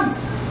kasabitan.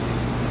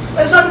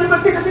 Dahil sabi ni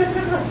Pedro,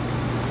 teka.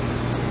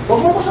 Huwag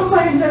mo ko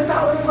sambahin dahil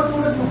tao na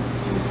matulad mo.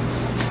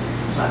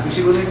 Sabi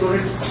siguro ni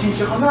Cornelio,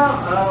 pasensya ka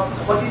na,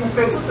 kapatid ng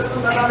Pedro,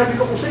 nananabik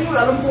ako sa iyo.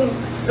 Alam kong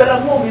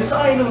dala mo,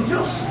 mensahe ng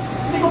Diyos.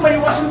 Hindi ko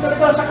maiwasan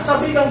talaga sa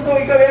kasabihan ko,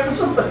 ikaw ay ang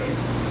sambahin.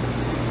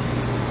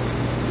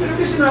 Pero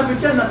di sinabi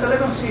dyan na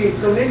talagang si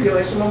Cornelio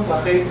ay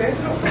sumamba kay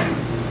Pedro.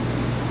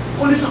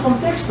 Kung sa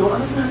konteksto,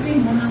 alam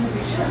natin,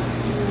 nananabik siya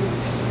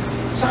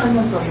sa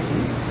kanyang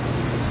pakikinig.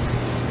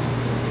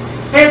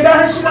 Eh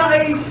dahil sila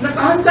ay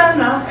nakahanda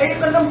na, ay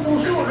kanyang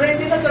puso,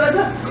 ready na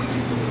talaga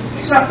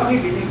sa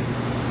pakikinig.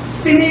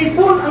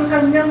 Tinipon ang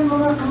kanyang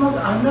mga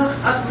kamag-anak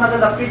at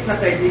malalapit na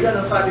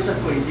kaibigan, ang sabi sa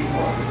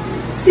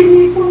 24.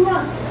 Tinipon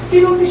niya,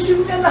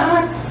 kinondisyon niya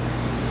lahat.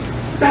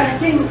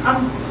 Darating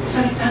ang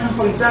salita ng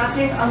Panginoon,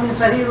 darating ang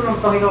mensahero ng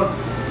Panginoon.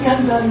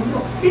 Ihanda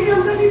ninyo.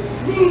 Ihanda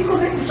ni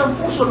Cornelius ang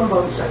puso ng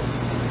bawat isa.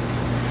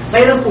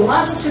 Kaya nang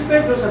pumasok si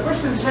Pedro sa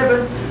verse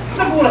 27,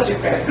 nagulat si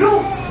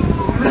Pedro.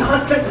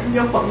 Lahat ng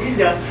kanyang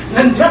pamilya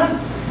nandyan.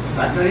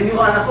 At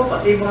naniniwala ko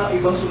pati mga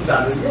ibang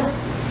sundalo niya.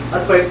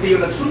 At pati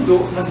yung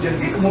nagsundo,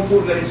 nandiyan din, umupo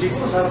na rin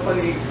siguro sa harapan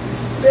ni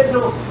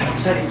Pedro,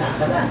 magsalita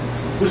ka na.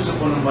 Gusto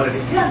ko nang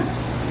marinig yan.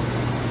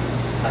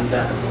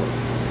 Handa na po.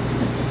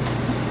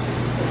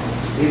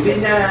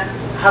 Hindi niya,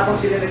 habang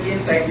sila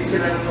naghihintay, hindi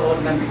sila nanonood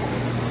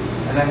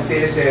ng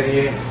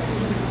teleserye,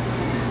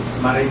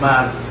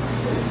 Marimar.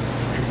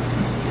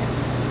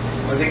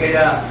 O di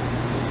kaya,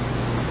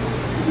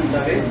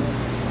 sabi,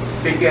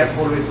 be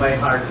careful with my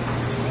heart.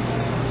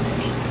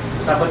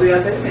 Sabado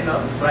yata yun, no?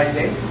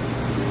 Friday.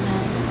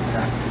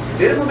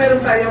 Dito mo meron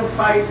tayong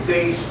 5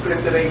 days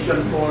preparation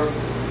for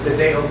the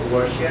day of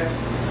worship.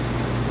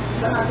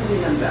 Saan natin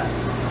dinanda?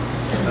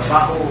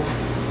 Trabaho.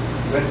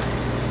 Well,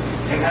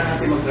 kailangan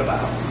natin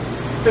magtrabaho.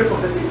 Pero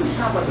pagdating ng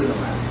Sabado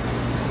naman,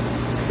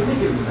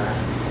 tumigil mo na.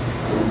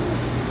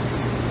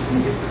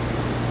 Tumigil mo.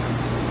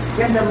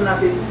 ganda mo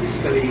natin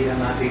physically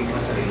ang ating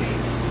mga sarili.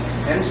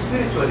 And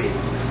spiritually,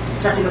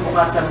 sa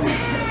kinabukasan,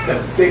 the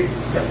big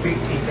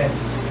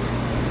events.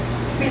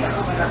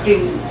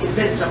 Pinakamalaking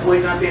event sa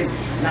buhay natin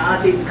na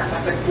ating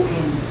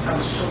katatagpuin ang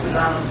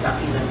soberanong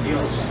dakilang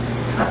Diyos.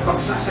 At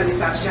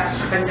magsasalita siya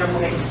sa kanyang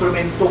mga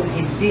instrumentong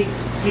hindi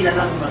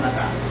kilalang mga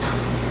tao.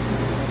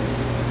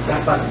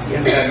 Dapat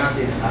ihanda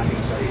natin ang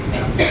ating sarili.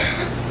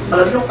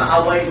 Alam niyo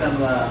kaaway ng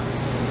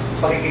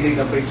pakikinig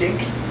ng preaching?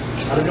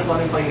 Alam niyo kung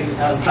ano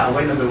yung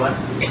kaaway number 1?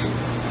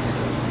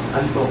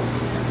 Ano to?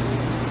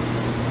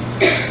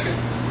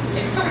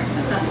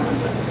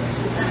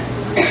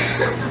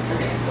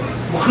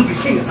 Mukhang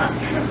gising ha?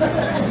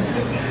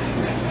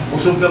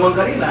 Busog naman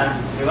ka rin ha?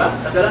 Diba?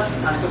 Kadalas,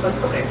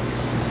 antok-antok eh.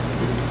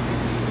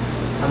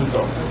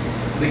 Antok.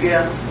 Hindi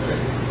kaya,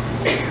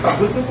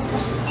 pagod ko po,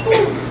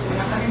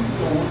 wala ka rin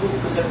tulog.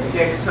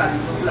 Kaya sa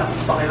antok lang,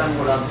 pakilang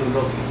wala ang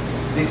tulog.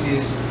 This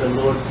is the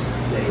Lord's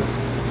day.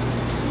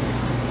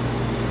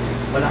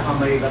 Wala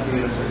kang may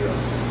katwiran sa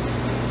Diyos.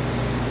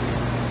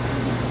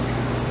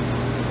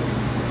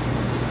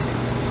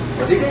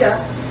 O di kaya,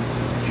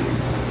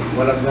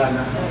 walang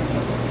gana.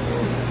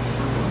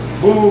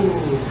 Boo!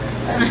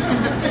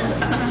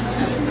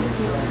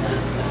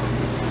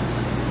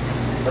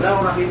 Wala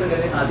akong nakita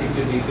ganyan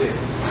attitude dito eh.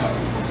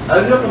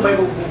 Alam niyo kung may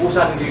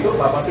bubuksan dito,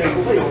 papatayin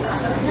ko kayo.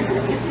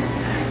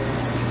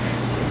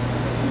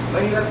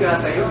 Mahirap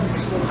kaya tayo,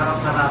 mismong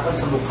harap-harapan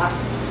sa mukha.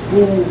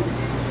 Boo!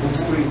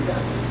 Bubuin ka.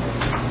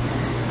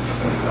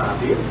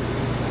 Grabe.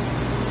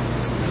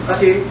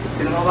 Kasi,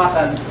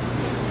 tinamawakan,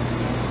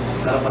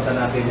 karapatan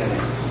natin yan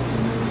eh.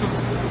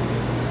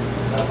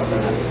 Karapatan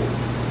natin.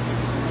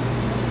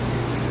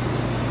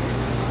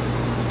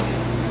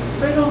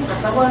 Pero ang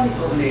katawan ni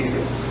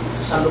Cornelio,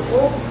 sa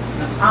loob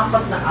ng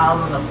 4 na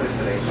araw ng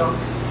preparation,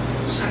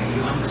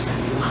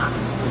 sariwang-sariwa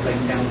ang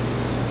kanyang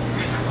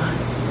katawan.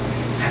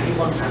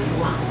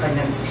 Sariwang-sariwa ang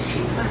kanyang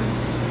isipan.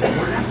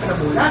 Mulat na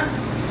mulat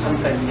ang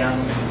kanyang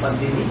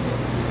pandinig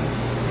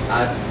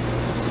at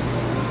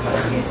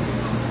palangit.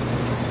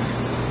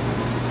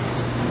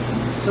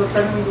 So,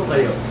 tanong ko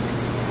kayo,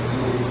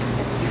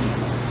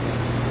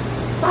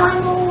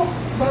 paano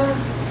ba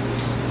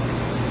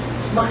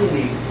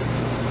makinig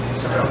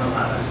sa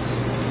pangangaral?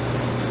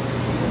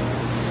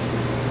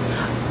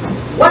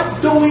 What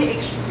do we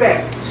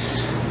expect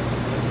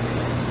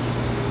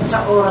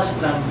sa oras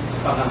ng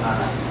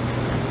pangangaral?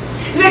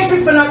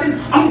 In-expect ba natin,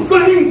 ang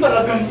galing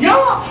talaga niya,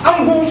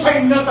 ang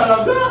husay na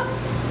talaga?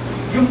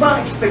 Yung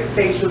ba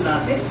expectation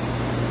natin?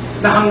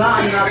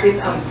 Nahangaan natin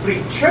ang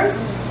preacher?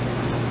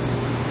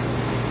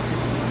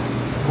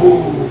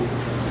 Boo!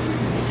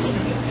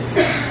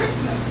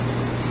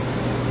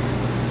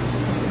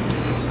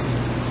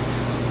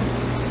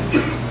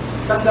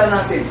 Tanda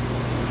natin,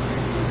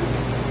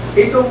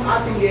 itong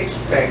ating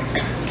i-expect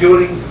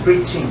during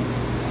preaching,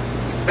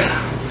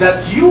 that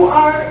you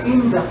are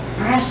in the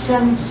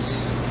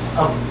presence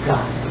of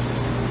God.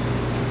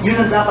 Yun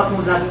ang dapat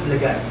mo natin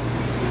ilagay.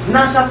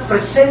 Nasa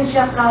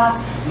presensya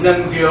ka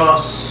ng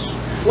Diyos.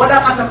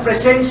 Wala ka sa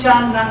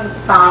presensya ng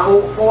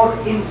tao or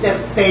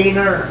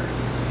entertainer.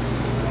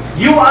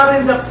 You are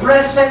in the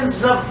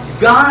presence of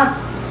God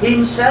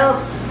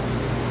Himself.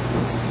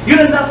 Yun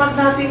ang dapat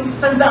nating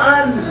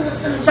tandaan.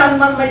 Saan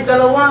man may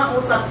 2 o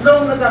 3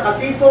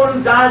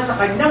 nagkakatipon dahil sa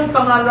kanyang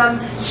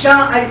pangalan,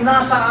 siya ay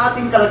nasa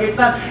ating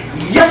kalagitnaan.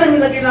 Yan ang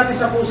ilagay natin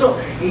sa puso.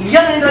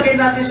 Yan ang ilagay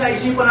natin sa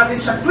isipan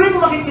natin. Sa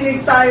tuwing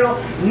makikinig tayo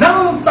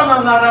ng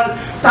pangangaral,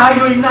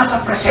 tayo ay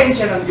nasa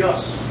presensya ng Diyos.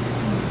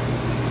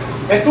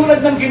 E tulad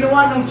ng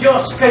ginawa ng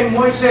Diyos kay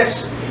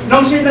Moises,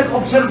 nung siya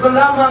nag-observe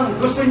lamang,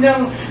 gusto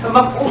niyang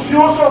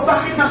mag-usyoso,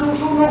 bakit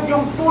nasusunog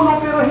yung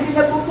puno pero hindi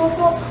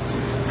natutupok?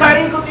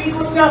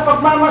 Kaikot-ikot niya,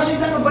 pagmamasid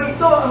na ba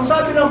ito? Ang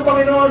sabi ng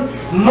Panginoon,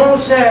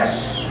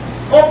 Moses,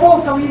 opo,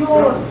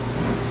 Panginoon,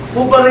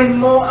 hubarin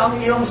mo ang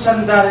iyong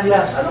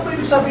sandalyas. Ano ba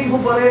ibig sabihin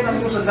hubarin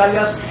ang iyong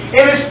sandalyas?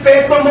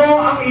 Irespeto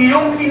mo ang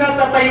iyong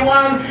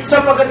kinatatayuan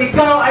sapagkat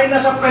ikaw ay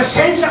nasa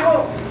presensya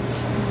ko.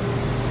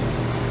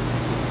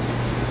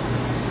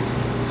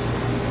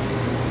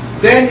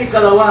 Then,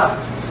 ikalawa,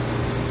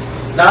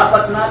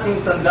 dapat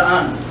nating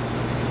tandaan,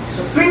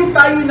 sa tuwing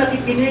tayo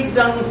nakikinig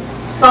ng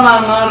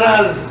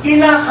pangangaral,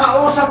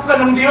 kinakausap ka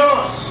ng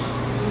Diyos.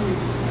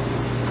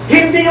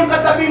 Hindi yung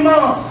katabi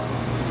mo.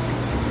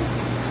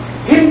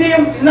 Hindi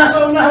yung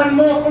nasa unahan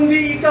mo,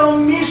 kundi ikaw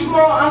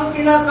mismo ang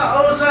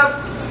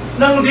kinakausap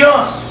ng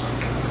Diyos.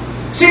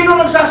 Sino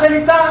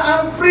nagsasalita?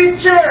 Ang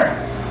preacher.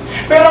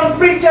 Pero ang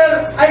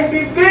preacher ay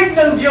bibig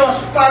ng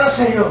Diyos para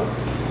sa iyo.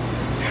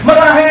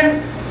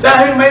 Marahil,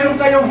 dahil mayroon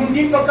kayong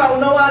hindi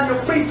pagkaunawaan,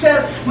 yung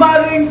preacher,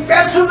 maaaring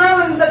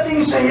personal ang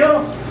dating sa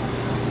iyo.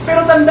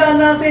 Pero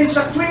tandaan natin,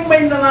 sa tuwing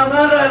may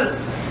nangangaral,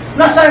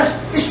 nasa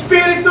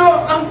Espiritu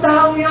ang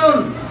taong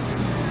yun.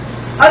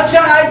 At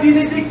siya ay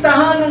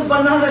dinidiktahan ng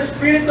banal na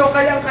Espiritu,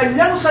 kaya ang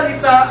kanyang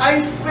salita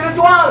ay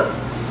spiritual.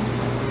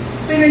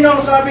 Tingnan niyo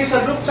ang sabi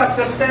sa Luke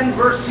chapter 10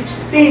 verse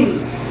 16.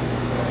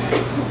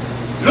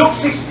 Luke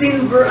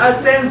 10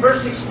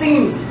 verse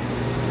 16.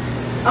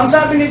 Ang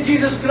sabi ni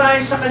Jesus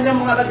Christ sa kanyang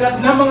mga alagad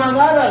na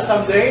mangangaral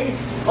someday,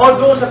 o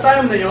doon sa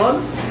time na yon,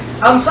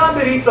 ang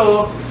sabi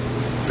rito,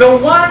 the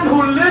one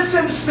who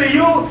listens to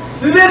you,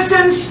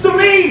 listens to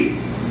me.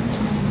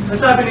 Ang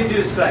sabi ni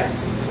Jesus Christ,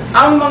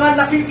 ang mga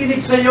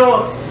nakikinig sa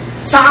iyo,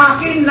 sa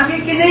akin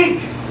nakikinig.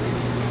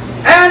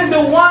 And the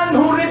one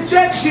who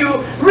rejects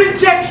you,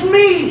 rejects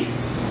me.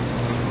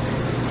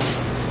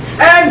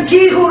 And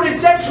he who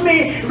rejects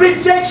me,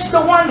 rejects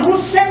the one who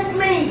sent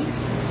me.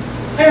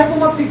 Kaya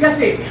kung mabigat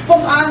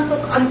kung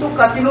antok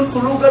ka,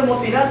 tinutulugan mo,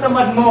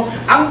 tinatamad mo,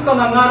 ang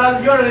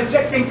pangangaral, you're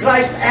rejecting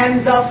Christ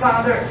and the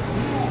Father.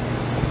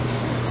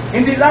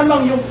 Hindi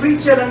lamang yung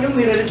preacher ang yung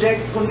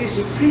nire-reject, kundi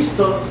si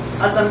Kristo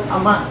at ang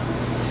Ama.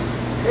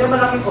 Kaya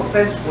malaking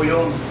offense po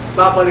yung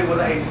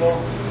babaligunain mo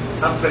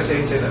ang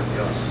presensya ng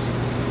Diyos.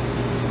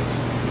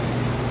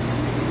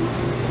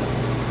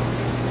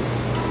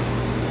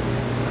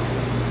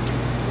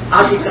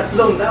 At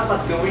ikatlong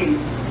dapat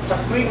gawin sa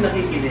tuwing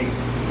nakikinig,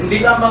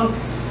 hindi lamang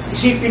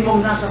isipin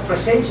mong nasa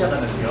presensya ka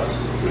ng Diyos.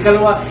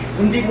 Ikalawa,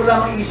 hindi mo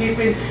lamang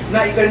isipin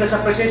na ikaw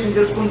nasa presensya ng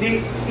Diyos,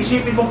 kundi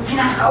isipin mong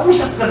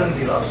kinakausap ka ng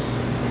Diyos.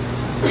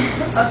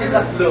 At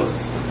ikatlo,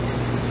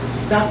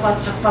 dapat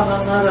sa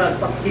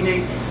pangangaral,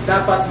 pakikinig,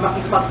 dapat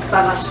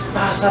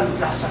makipagtalastasan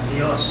ka sa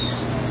Diyos.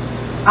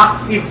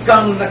 Active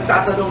kang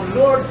nagtatanong,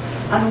 Lord,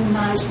 anong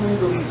nais mong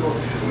gawin ko?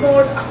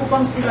 Lord, ako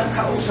bang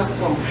pinagkausap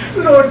mo?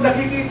 Lord,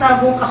 nakikita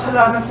mo ang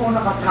kasalanan ko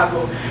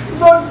nakatago.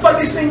 Lord,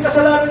 palis na yung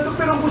kasalanan ko,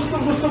 pero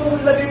gusto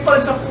mong ilagay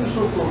pa sa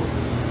puso ko.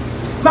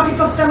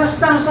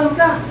 Makipagtalastasan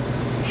ka.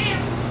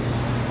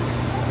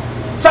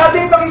 Sa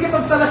ating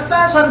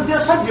pakikipagtalastasan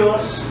sa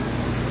Diyos,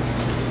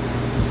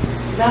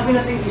 lagi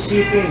natin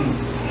isipin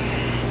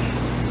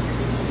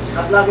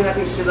at lagi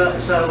natin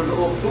sa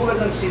loob, tulad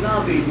ng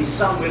sinabi ni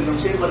Samuel nung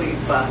siya maliit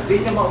pa,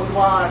 hindi niya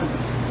maunawaan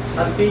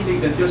ang tinig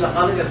ng Diyos.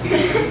 Akala niya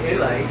tinig ni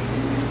Eli.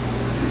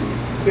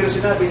 Pero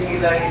sinabi ni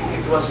Eli,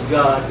 it was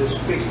God who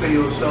speaks to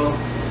you. So,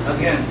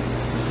 again,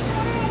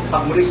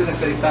 pag muli siya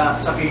nagsalita,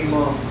 sabihin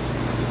mo,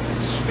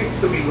 speak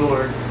to me,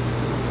 Lord,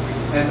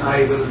 and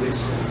I will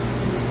listen.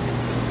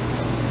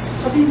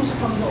 Sabihin mo sa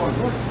Panginoon,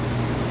 Lord,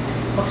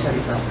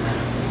 magsalita ka.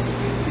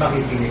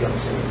 Makikinig ako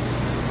sa iyo.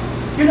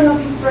 Yun ang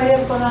ating prayer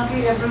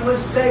palagi every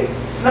Wednesday.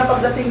 Na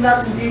pagdating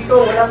natin dito,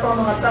 wala pang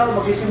mga tao,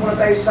 magsisimula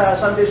tayo sa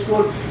Sunday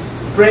School,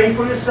 pray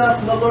for yourself,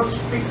 the Lord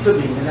speak to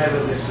me, and I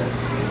will listen.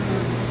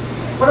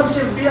 Walang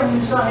silbi ang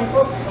mensahe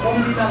ko kung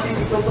hindi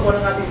natin itutuon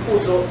ang ating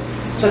puso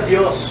sa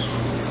Diyos.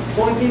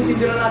 Kung hindi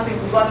natin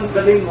kung gaano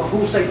galing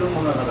mahusay ng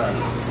mga ngaral.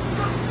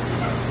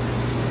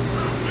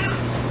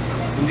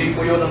 Hindi po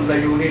yun ang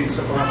layunin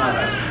sa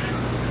pangangaral.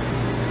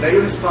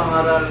 Layunin sa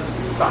pangangaral,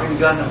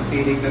 pakinggan ang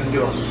tinig ng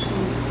Diyos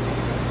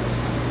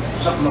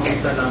sa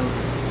makita ng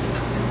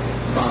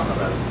mga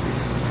ngaral.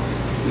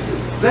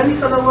 Dahil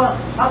ikalawa,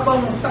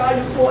 habang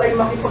tayo po ay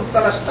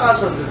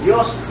makipagtalastasan ng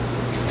Diyos,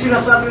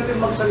 sinasabi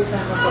natin magsalita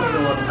ng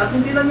Panginoon. At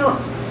hindi lang yun.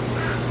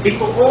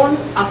 Ituon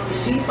ang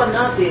isipan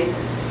natin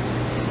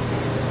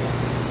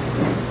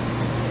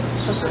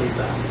sa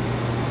salita.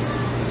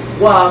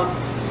 Huwag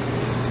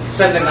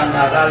sa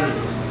nangangaral.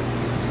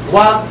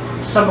 Huwag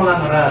sa mga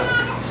ngaral.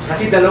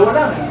 Kasi dalawa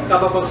lang,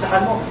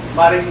 kababagsakan mo.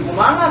 Maring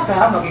humanga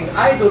ka, maging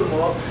idol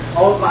mo,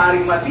 o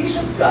maring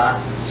matisod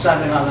ka sa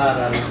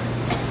nangangaral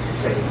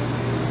sa iyo.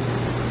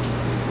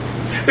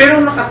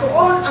 Pero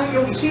nakatuon ang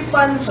iyong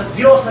isipan sa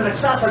Diyos na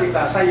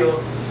nagsasalita sa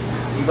iyo,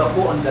 iba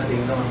po ang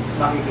dating nun,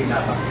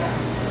 makikinabang ka.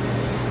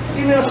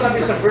 Hindi mo sabi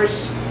sa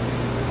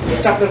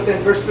chapter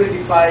 10, verse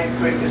 25,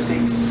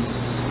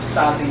 26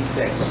 sa ating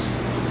text.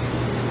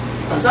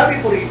 Ang sabi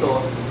po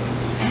rito,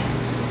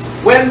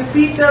 when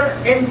Peter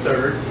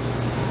entered,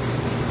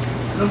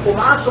 nung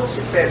pumasok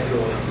si Pedro,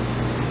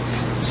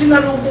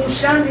 sinalubong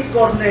siya ni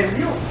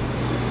Cornelio.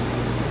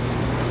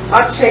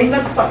 At siya'y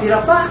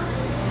nagpatira pa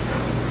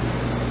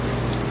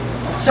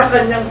sa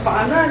kanyang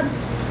paanan.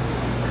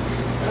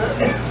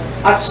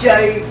 At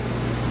siya'y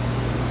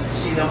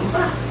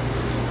sinamba.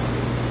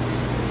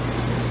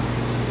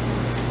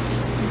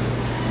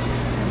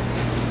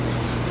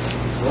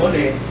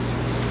 Ngunit,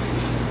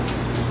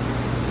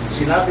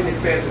 sinabi ni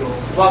Pedro,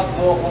 huwag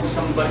mo akong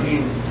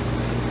sambahin.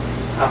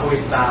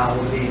 Ako'y tao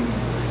din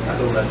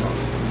katulad mo.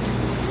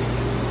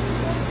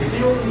 Ito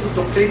yung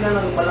doktrina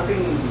ng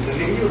malaking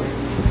reliyon.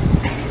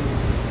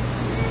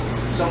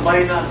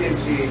 Sambahin natin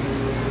si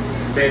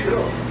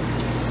Pedro.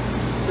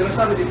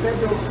 Sinasabi ni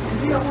Pedro,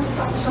 hindi ako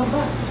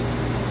samba.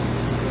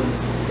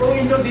 Kung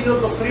inyong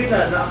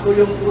dinodoktrina na ako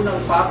yung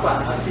unang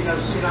papa at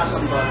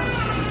sinasamba,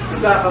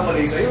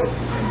 nagkakamali kayo.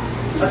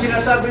 At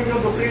sinasabi niyo,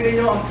 doktrina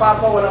niyo, ang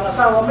papa walang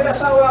asawa. May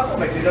asawa ako,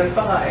 may bilan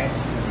pa nga eh.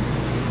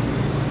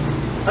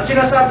 At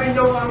sinasabi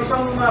niyo, ang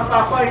isang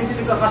papa hindi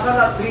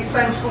nagkakasala 3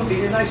 times kung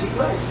dininay si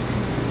Christ.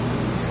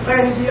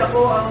 Kaya hindi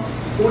ako ang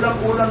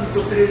unang-unang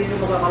doktrina niyo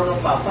magkakaroon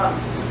ng papa.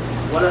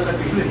 Wala sa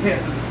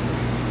Biblia.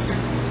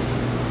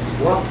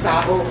 Huwag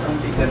tao ang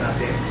tignan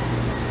natin.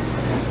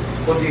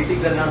 Kundi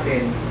tignan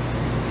natin.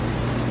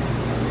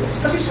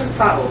 Kasi sa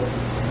tao,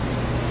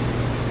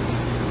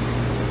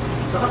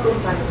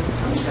 nakatuon tayo.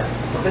 Ano siya?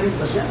 Magaling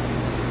ba siya?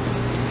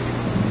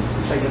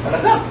 sa inyo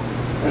talaga.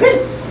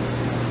 Galing!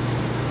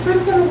 Pero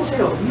tanong ko sa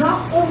iyo,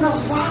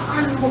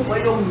 naunawaan mo ba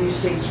yung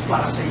message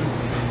para sa iyo?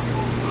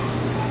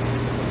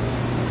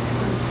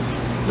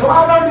 Noong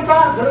araw, di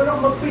ba? Ganun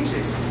ang mag-preach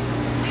eh.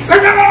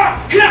 Kaya nga,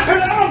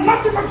 kailangan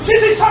natin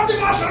magsisi sa ating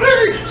mga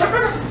sarili.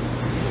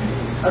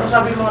 Ano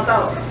sabi ng mga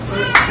tao?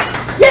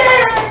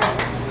 Yeah!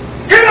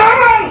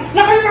 Kailangan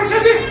na kayo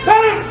magsisi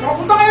dahil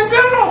makapunta kayo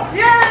impyerno!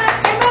 Yeah!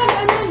 Amen!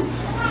 Amen!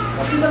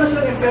 Nakita na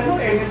sila ng impyerno,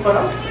 amen pa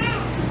lang.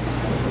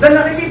 Dahil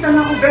nakikita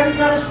na ako very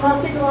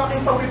charismatic ang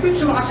aking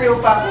pag-preach, makasayaw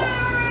pa ako.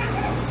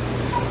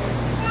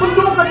 Kung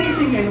doon ka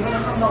titingin,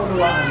 wala kang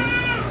naunawaan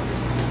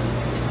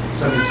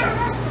sa mensahe.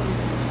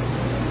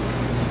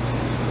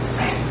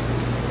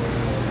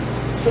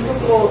 So,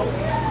 totoo,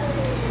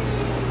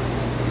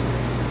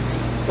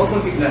 huwag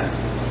mong tignan.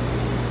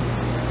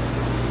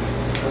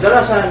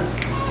 Kadalasan,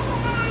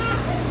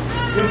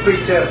 yung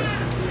preacher,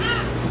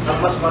 ang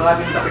mas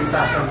maraming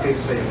kapintasan kayo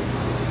sa'yo,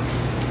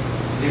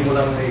 hindi mo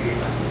lang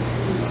nakikita.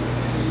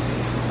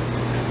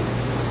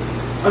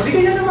 At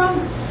sige yan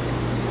naman,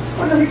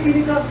 kung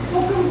nakikinig ka,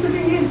 huwag kang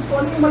tumingin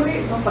kung ano yung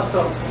mali ng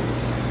pastor.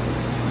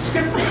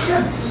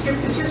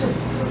 Skepticism.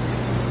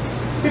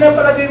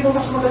 Pinapalagay mo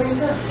mas magaling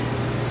ka.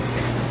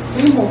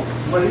 Hindi mo,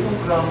 mali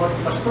yung grammar,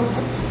 pastor.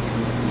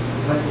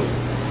 Mali.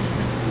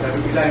 Sabi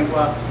bilahin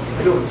ko,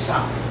 ayun,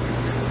 isang.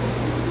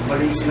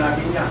 Mali yung sinabi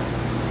niya.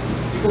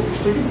 Hindi ko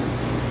gusto yun.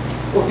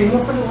 O,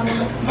 tingnan pa naman,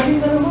 mali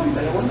na naman,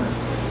 dalawa na.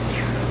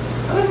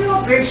 Alam niyo,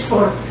 praise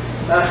for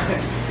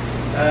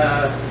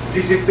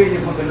discipline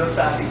yung mga ganun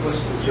sa ating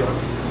konstitusyon.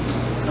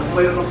 Na kung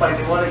mayroon ng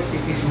paniniwala,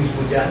 itismis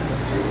mo dyan.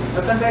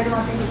 Natandaan yung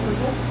ating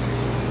konstitusyon.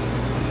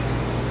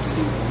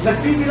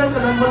 Nagbibilang ka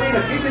ng mali,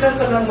 nagbibilang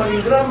ka ng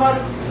maling grammar.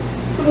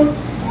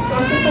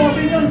 Ang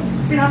tutusin yun,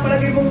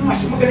 pinapalagay mong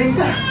mas magaling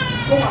ka.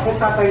 Kung ako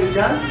tatayo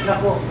dyan,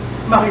 nako,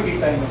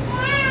 makikita nyo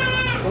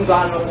kung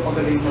gaano ako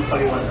magaling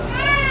magpaliwanag.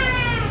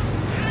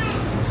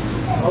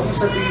 Huwag mo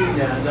sabihin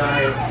niya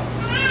dahil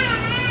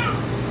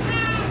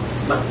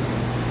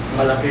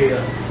malaki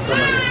ang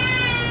kamali.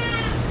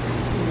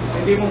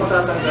 Hindi mo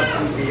matatanggap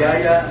ang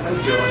biyaya ng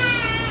Diyos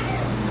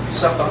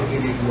sa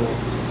pakikinig mo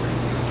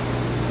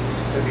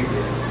sa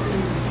Biblia.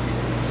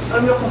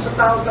 Alam niyo kung sa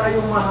tao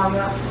tayo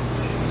mahanga,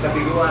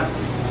 kabiguan.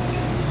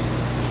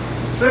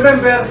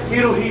 Remember,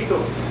 Hirohito,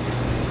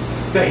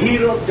 the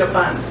hero of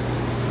Japan.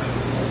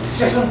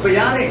 Siya siyang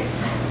bayani.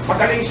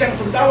 Magaling siyang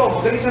sundalo,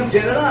 magaling siyang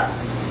general.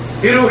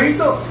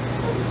 Hirohito.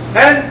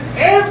 And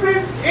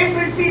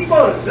every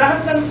people,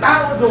 lahat ng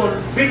tao doon,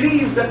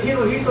 believe that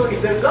Hirohito is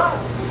their God.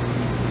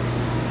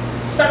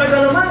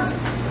 Talaga naman,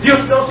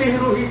 Diyos daw si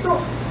Hirohito.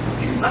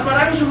 At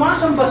maraming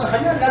sumasamba sa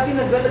kanya, lagi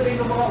naglalagay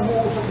ng mga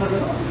umuusok na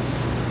gano'n.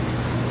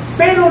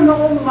 Pero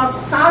noong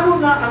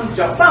magtalo na ang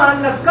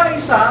Japan,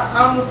 nagkaisa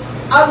ang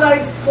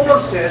Allied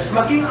Forces,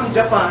 maging ang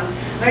Japan,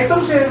 na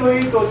itong si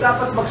Hirohito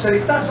dapat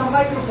magsalita sa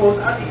microphone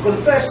at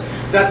i-confess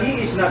that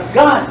he is not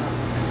God.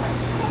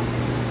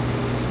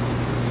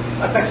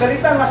 At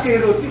nagsalita nga si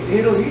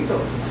Hirohito.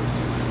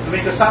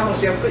 May kasamang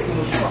siyempre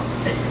imusma.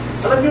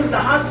 Alam niyo,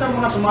 lahat ng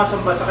mga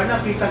sumasamba sa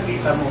kanya,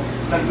 kitang-kita mo,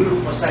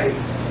 naglulupasay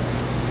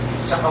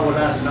sa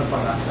kawalan ng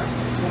pag-asa.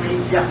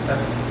 Umiiyak ka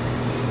na.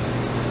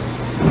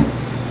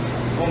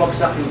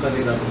 Bumagsak yung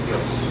kanila ng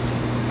Diyos.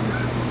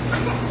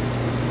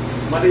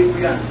 Mali ko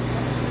yan.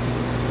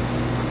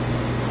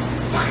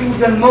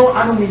 Pakinggan mo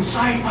anong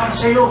mensahe para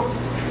sa iyo.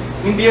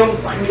 Hindi yung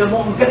pakinggan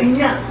mo ang galing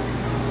niya.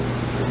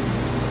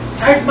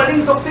 Kahit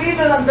maling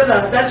doktrina ng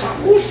dala, dahil sa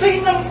husay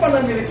ng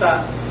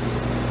pananalita,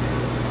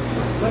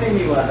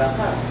 maniniwala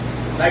ka.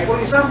 Like for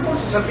example,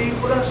 sasabihin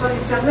ko lang sa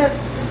internet,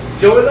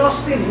 Joel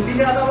Austin, hindi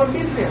niya alam ang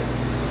Biblia.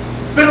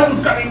 Pero ang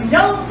galing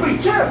niyang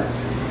preacher.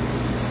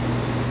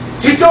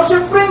 Si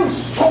Joseph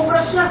Prince, sobra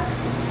siya.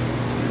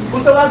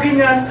 Kung tawagin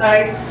niyan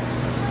ay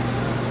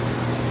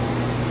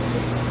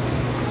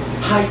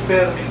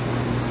hyper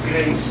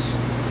grace.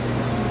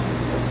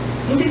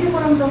 Hindi niyo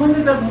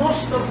maramdaman na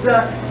most of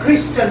the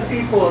Christian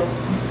people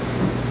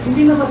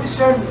hindi na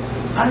ma-discern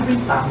ano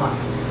yung tama.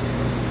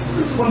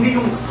 Kundi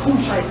yung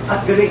husay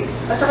at galing.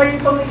 At saka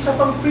yung pang isa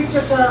pang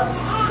preacher sa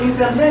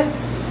internet,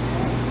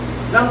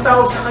 nang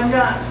tawag sa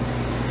kanya,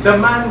 the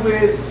man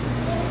with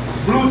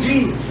blue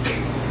jeans.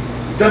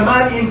 The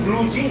man in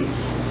blue jeans.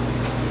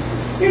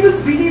 They will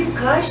believe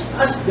Christ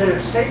as their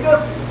Savior.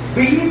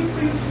 Believe,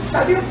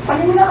 sabi yung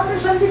panimula ka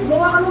sa sandig,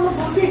 mawa ka nung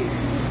mabuti.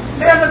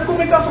 Kaya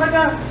nag-comment ako sa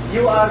kanya,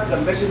 you are the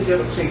messenger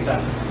of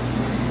Satan.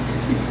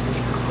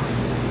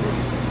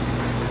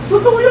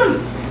 Totoo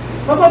yun.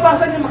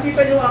 Mababasa niyo,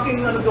 makita niyo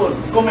aking doon,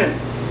 comment.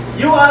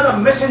 You are a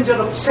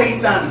messenger of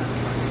Satan.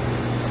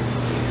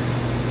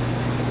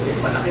 Eh,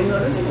 malaki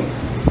na rin yun eh.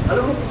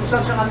 Alam mo, kung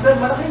saan siyang under,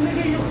 malaking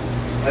nagay yun.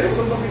 Ayaw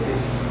ko itong bakit eh.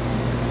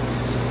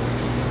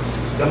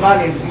 The man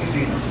in blue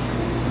jeans.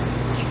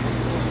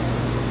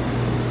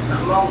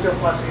 Nakuha ko siya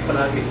pasok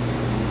palagi.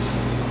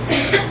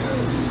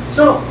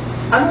 So,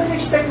 ano yung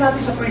expect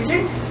natin sa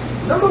preaching?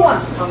 Number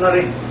one,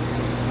 hangarin.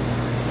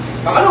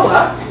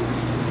 Pangalawa,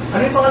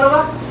 ano yung pangalawa?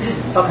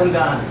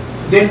 Paghandaan.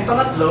 Then,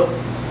 pangatlo,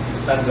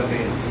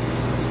 tanggapin.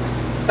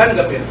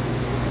 Tanggapin.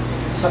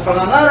 Sa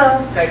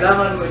pangangaral,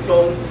 kailangan mo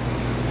itong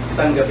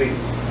tanggapin.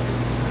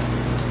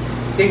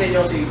 Tingnan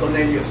nyo si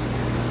Cornelius.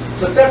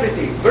 Sa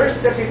 33, verse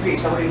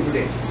 33, sa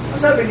huling-huli. Ang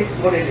sabi ni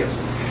Cornelius,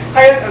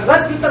 kaya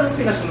agad kitang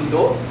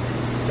pinasundo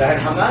dahil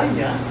hangarin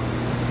niya,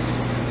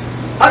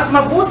 at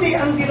mabuti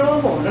ang ginawa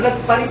mo na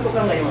nagparito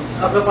ka ngayon.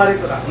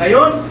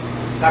 Ngayon,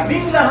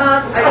 kaming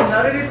lahat ay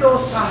naririto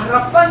sa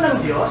harapan ng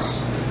Diyos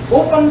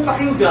upang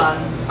pakinggan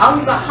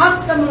ang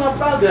lahat ng mga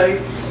bagay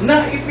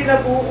na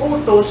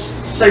ipinag-uutos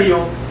sa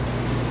iyo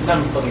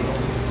ng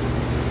Panginoon.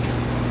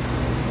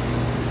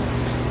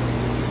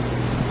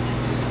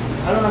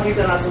 Ano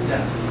nakita natin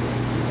dyan?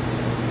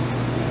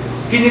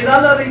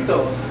 Kinilala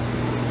rito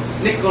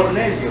ni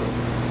Cornelio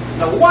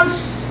na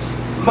once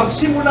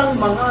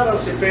magsimulang mangaral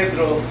si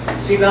Pedro,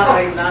 sila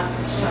ay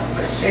nasa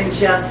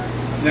presensya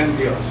ng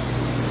Diyos.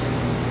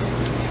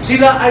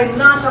 Sila ay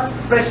nasa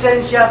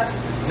presensya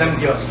ng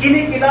Diyos.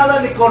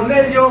 Kinikilala ni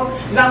Cornelio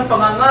na ang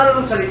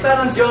pangangaral ng salita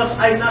ng Diyos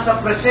ay nasa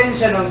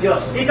presensya ng Diyos.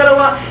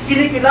 Ikalawa,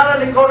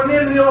 kinikilala ni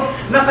Cornelio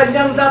na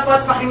kanyang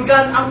dapat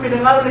pakinggan ang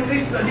pinangaral ni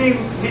Cristo ni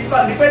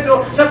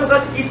Pedro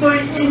sapagkat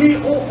ito'y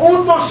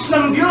iniuutos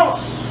ng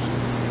Diyos.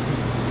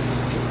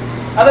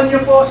 Alam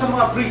niyo po sa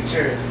mga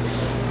preacher,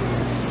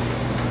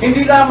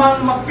 hindi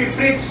lamang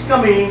magpipreach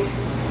kami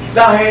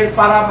dahil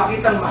para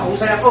makitang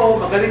mahusay ako,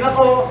 magaling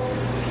ako,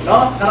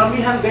 no?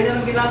 Karamihan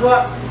ganyan ang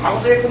ginagawa.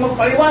 Mahusay ako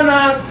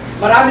magpaliwanag,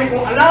 marami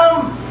kong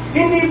alam.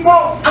 Hindi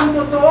po ang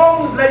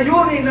totoong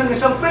layunin ng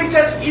isang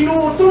preacher,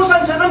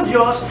 inuutusan siya ng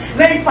Diyos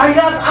na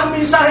ipahayag ang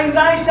mensaheng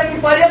nais niyang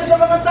ipahayag sa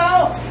mga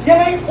tao. Yan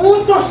ay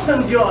utos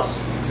ng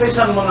Diyos sa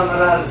isang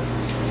mangangaral.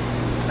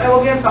 Ay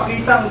huwag niyang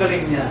pakita ang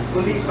galing niya,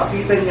 kundi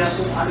ipakita niya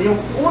kung ano yung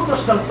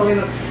utos ng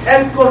Panginoon.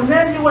 And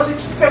Cornelius was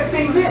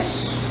expecting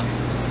this.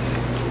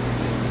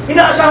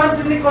 Inaasahan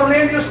din ni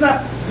Cornelius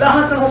na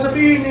lahat ng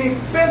sasabihin ni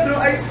Pedro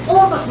ay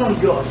utos ng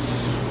Diyos.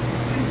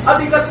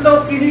 At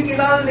ikatlo,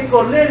 kinikilala ni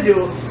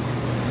Cornelius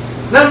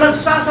na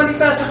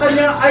nagsasalita sa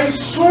kanya ay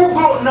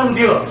sugo ng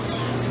Diyos.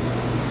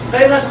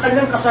 Kaya nga sa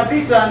kanyang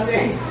kasabitan,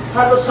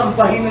 halos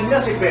sambahin na niya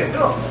si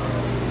Pedro.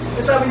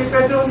 Kaya sabi ni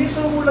Pedro, hindi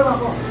sugo lang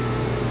ako.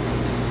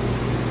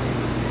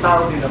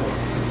 Tao din ako.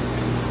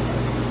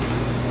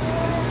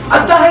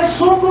 At dahil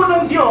sugo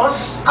ng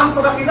Diyos, ang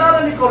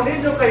pagkakilala ni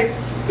Cornelio kay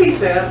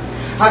Peter,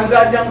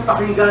 handa niyang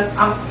pakinggan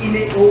ang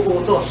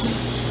iniuutos.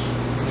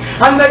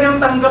 Handa niyang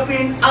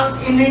tanggapin ang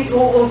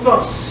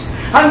iniuutos.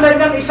 Handa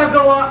niyang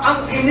isagawa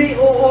ang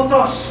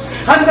iniuutos.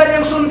 Handa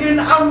niyang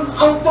sundin ang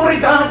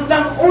autoridad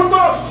ng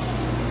utos.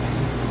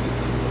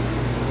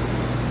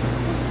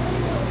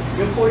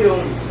 Yun po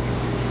yung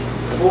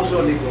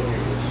puso ni Cornelio.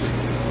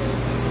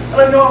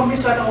 Alam nyo,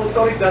 minsan ang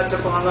autoridad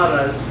sa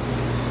pangangaral,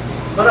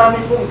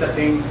 marami pong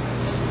dating.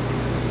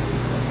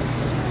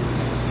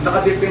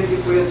 Nakadepende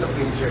po yan sa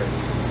preacher.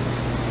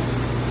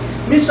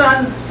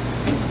 Minsan,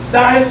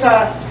 dahil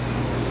sa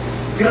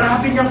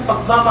grabe niyang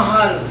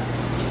pagmamahal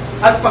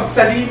at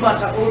pagtalima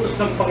sa utos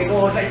ng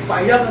Panginoon na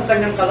ipahayag ang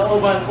kanyang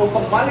kalooban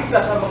upang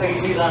maligtas ang mga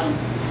hinirang,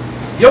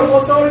 yung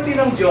authority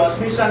ng Diyos,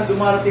 minsan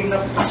dumarating na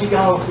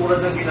pasigaw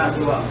tulad ng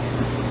ginagawa.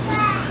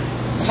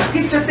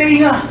 Sakit sa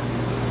tinga.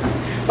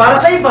 Para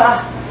sa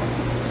iba,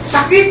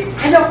 sakit,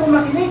 ayaw kong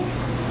makinig.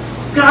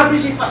 Grabe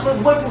si Pastor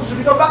Boy kung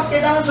sumigaw. Bakit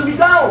kailangan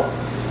sumigaw?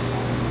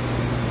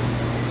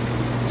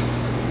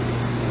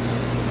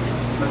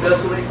 Madalas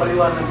ko na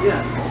ipaliwanag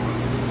yan.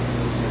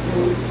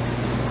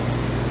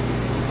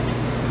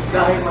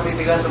 Dahil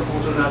matitigas ang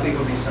puso natin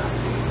kumisa.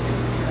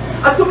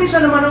 At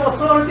kumisa naman ang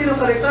authority ng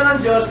salita ng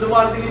Diyos,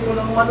 dumating ito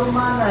ng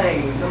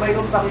malumanay na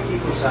mayroong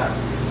pakikikusan.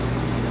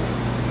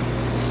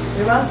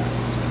 Diba?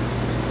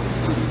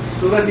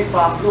 Tulad ni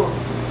Pablo.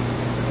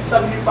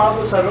 Sabi ni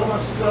Pablo sa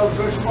Romans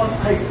 12 verse 1,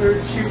 I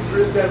urge you,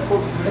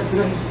 therefore,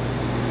 brethren,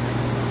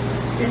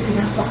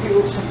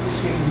 ipinapakiusap ko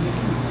sa inyo,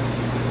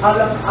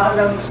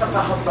 alang-alang sa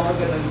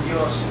kahabagan ng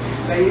Diyos,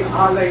 na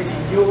ialay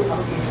ninyo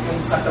ang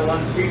inyong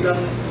katawan bilang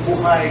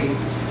buhay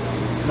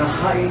na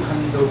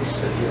haing-handog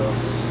sa Diyos.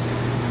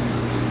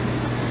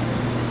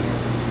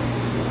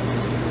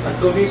 At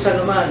kumisa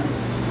naman,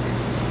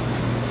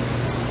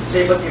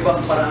 sa iba't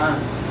ibang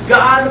paraan,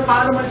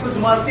 paano man ito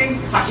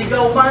dumating,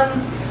 pasigaw man,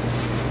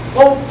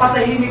 o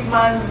patahimik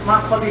man,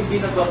 makapatid din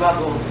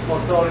nagbabago,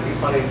 authority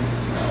pa rin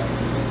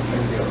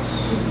ng Diyos.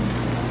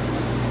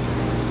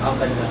 Ang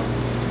kanyang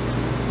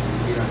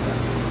ginagawa.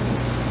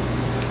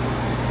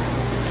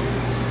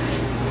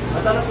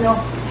 At alam nyo,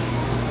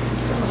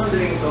 sa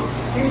masandaling ito,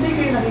 hindi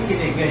kayo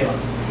nakikinig ngayon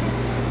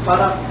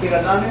para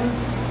kilalanin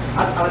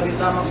at alamin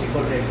lamang si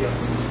Cornelio.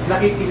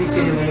 Nakikinig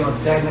kayo ngayon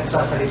dahil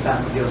nagsasalita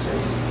ang Diyos sa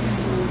iyo.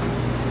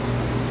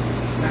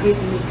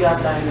 Nakikinig ka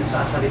dahil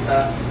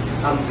nagsasalita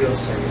ang Diyos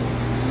sa iyo.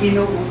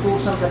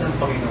 Inuutusan ka ng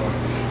Panginoon,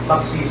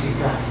 pagsisi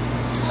ka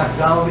sa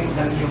gawin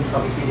ng iyong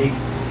pakikinig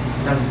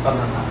ng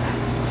pangangaral.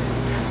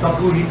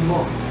 Baguhin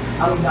mo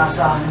ang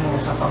inaasahan mo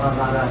sa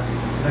pangangaral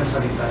ng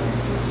salita ng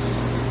Diyos.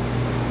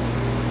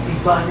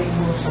 Ibaling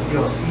mo sa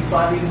Diyos,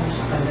 ibaling mo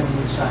sa kanyang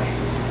mensahe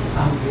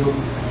ang iyong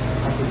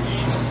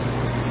atensyon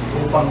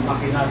upang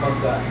makinabang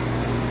ka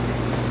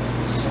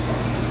sa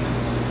Panginoon.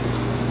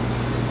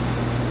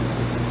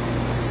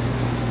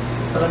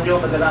 Alam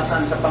niyo,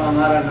 kadalasan sa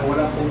pangangaral na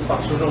walang pong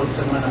pagsunod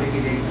sa mga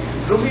nakikinig,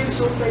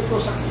 lumisulta ito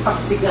sa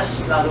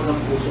pagtigas lalo ng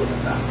puso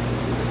ng tao.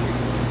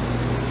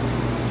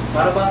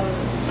 Para bang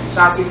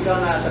sa akin ka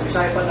na sa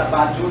Bisaya pa na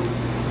badyo.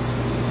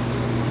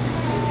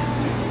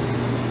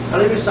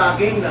 Alam niyo sa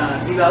akin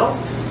na ilaw,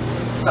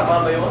 sa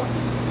pabayo,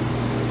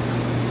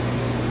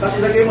 tapos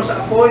ilagay mo sa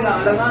apoy,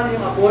 na alangan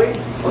yung apoy,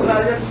 huwag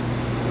na yan,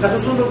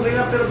 nasusunog rin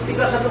pero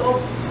tigas sa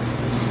loob.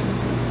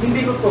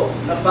 Hindi ko to,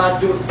 na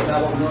badyo,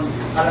 tawag nun,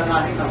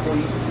 alanganin apoy.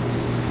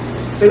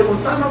 Pero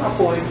kung tamang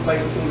apoy, may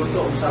tulog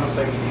to, kung saan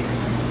tayo hindi.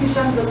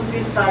 Isang ganun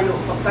din tayo,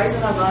 pag tayo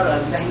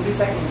nangangaral na hindi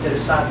tayo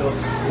interesado,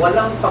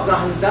 walang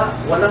paghahanda,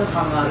 walang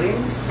hangarin,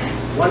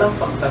 walang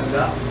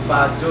pagtangga,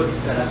 badyo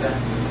talaga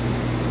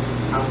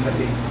ang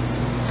gabi.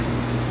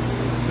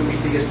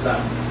 Tumitigas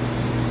lang.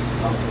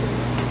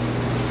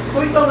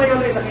 Kung ikaw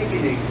ngayon ay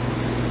nakikinig,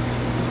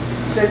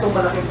 isa itong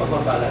malaking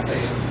pagpapala sa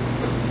iyo.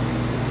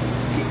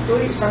 Ito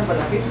ay isang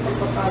malaking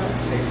pagpapala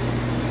sa iyo.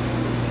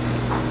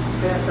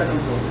 Kaya tanong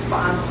ko,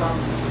 paano ka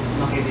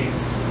makinig?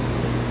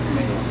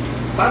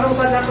 Paano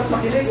ka dapat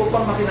makinig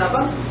upang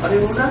makinabang? Ano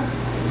yung una?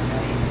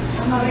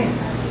 Hangarin.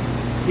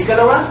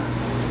 Ikalawa?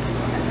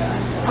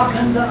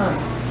 Paghandaan.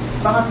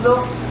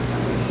 Pangatlo?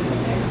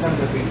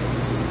 Tanggapin.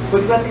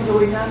 Kung natin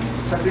gawin yan,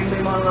 sa tuwing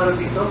may mga ngaral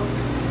dito,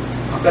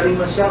 magaling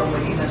man siya o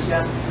mahina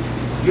siya,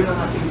 yun ang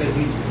ating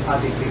dalhin,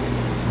 ating faith.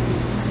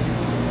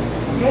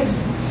 Okay?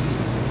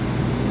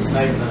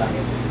 Ngayon na lang.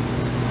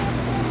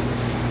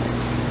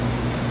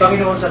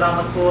 Panginoon,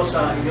 salamat po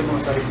sa inyong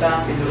mga salita.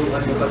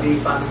 Tinuruan niyo kami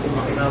paano po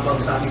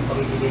makinabang sa aming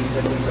pakikinig sa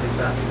inyong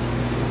salita.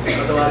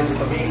 Patawarin niyo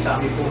kami sa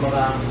aming po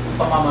mga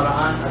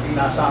pamamaraan at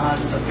inasahan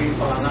sa tuwing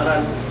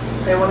pangangaral.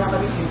 Kaya wala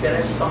kami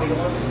interest,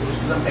 Panginoon.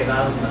 Gusto lang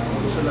kailangan na.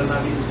 Gusto lang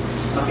namin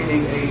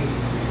makinig ay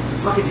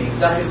makinig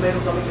dahil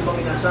meron kami ibang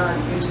inasahan.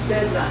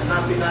 Instead na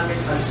hanapin namin,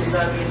 alisin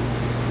namin,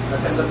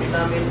 natanggapin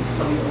namin,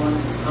 Panginoon,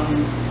 ang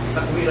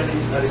katwiran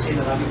ng alisin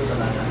ng aming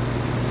kasalanan.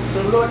 So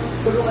Lord,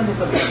 tulungan niyo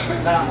kami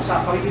na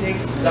sa pakikinig,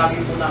 lagi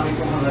po namin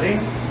pong hangarin,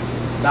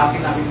 lagi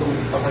namin pong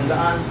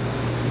paghandaan,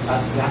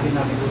 at lagi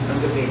namin pong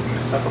tanggapin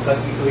sapagkat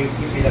ito'y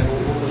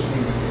ipinag-uutos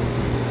ninyo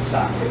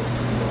sa amin.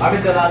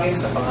 Amin dalangin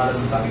sa pangalan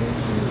ng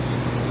Panginoon.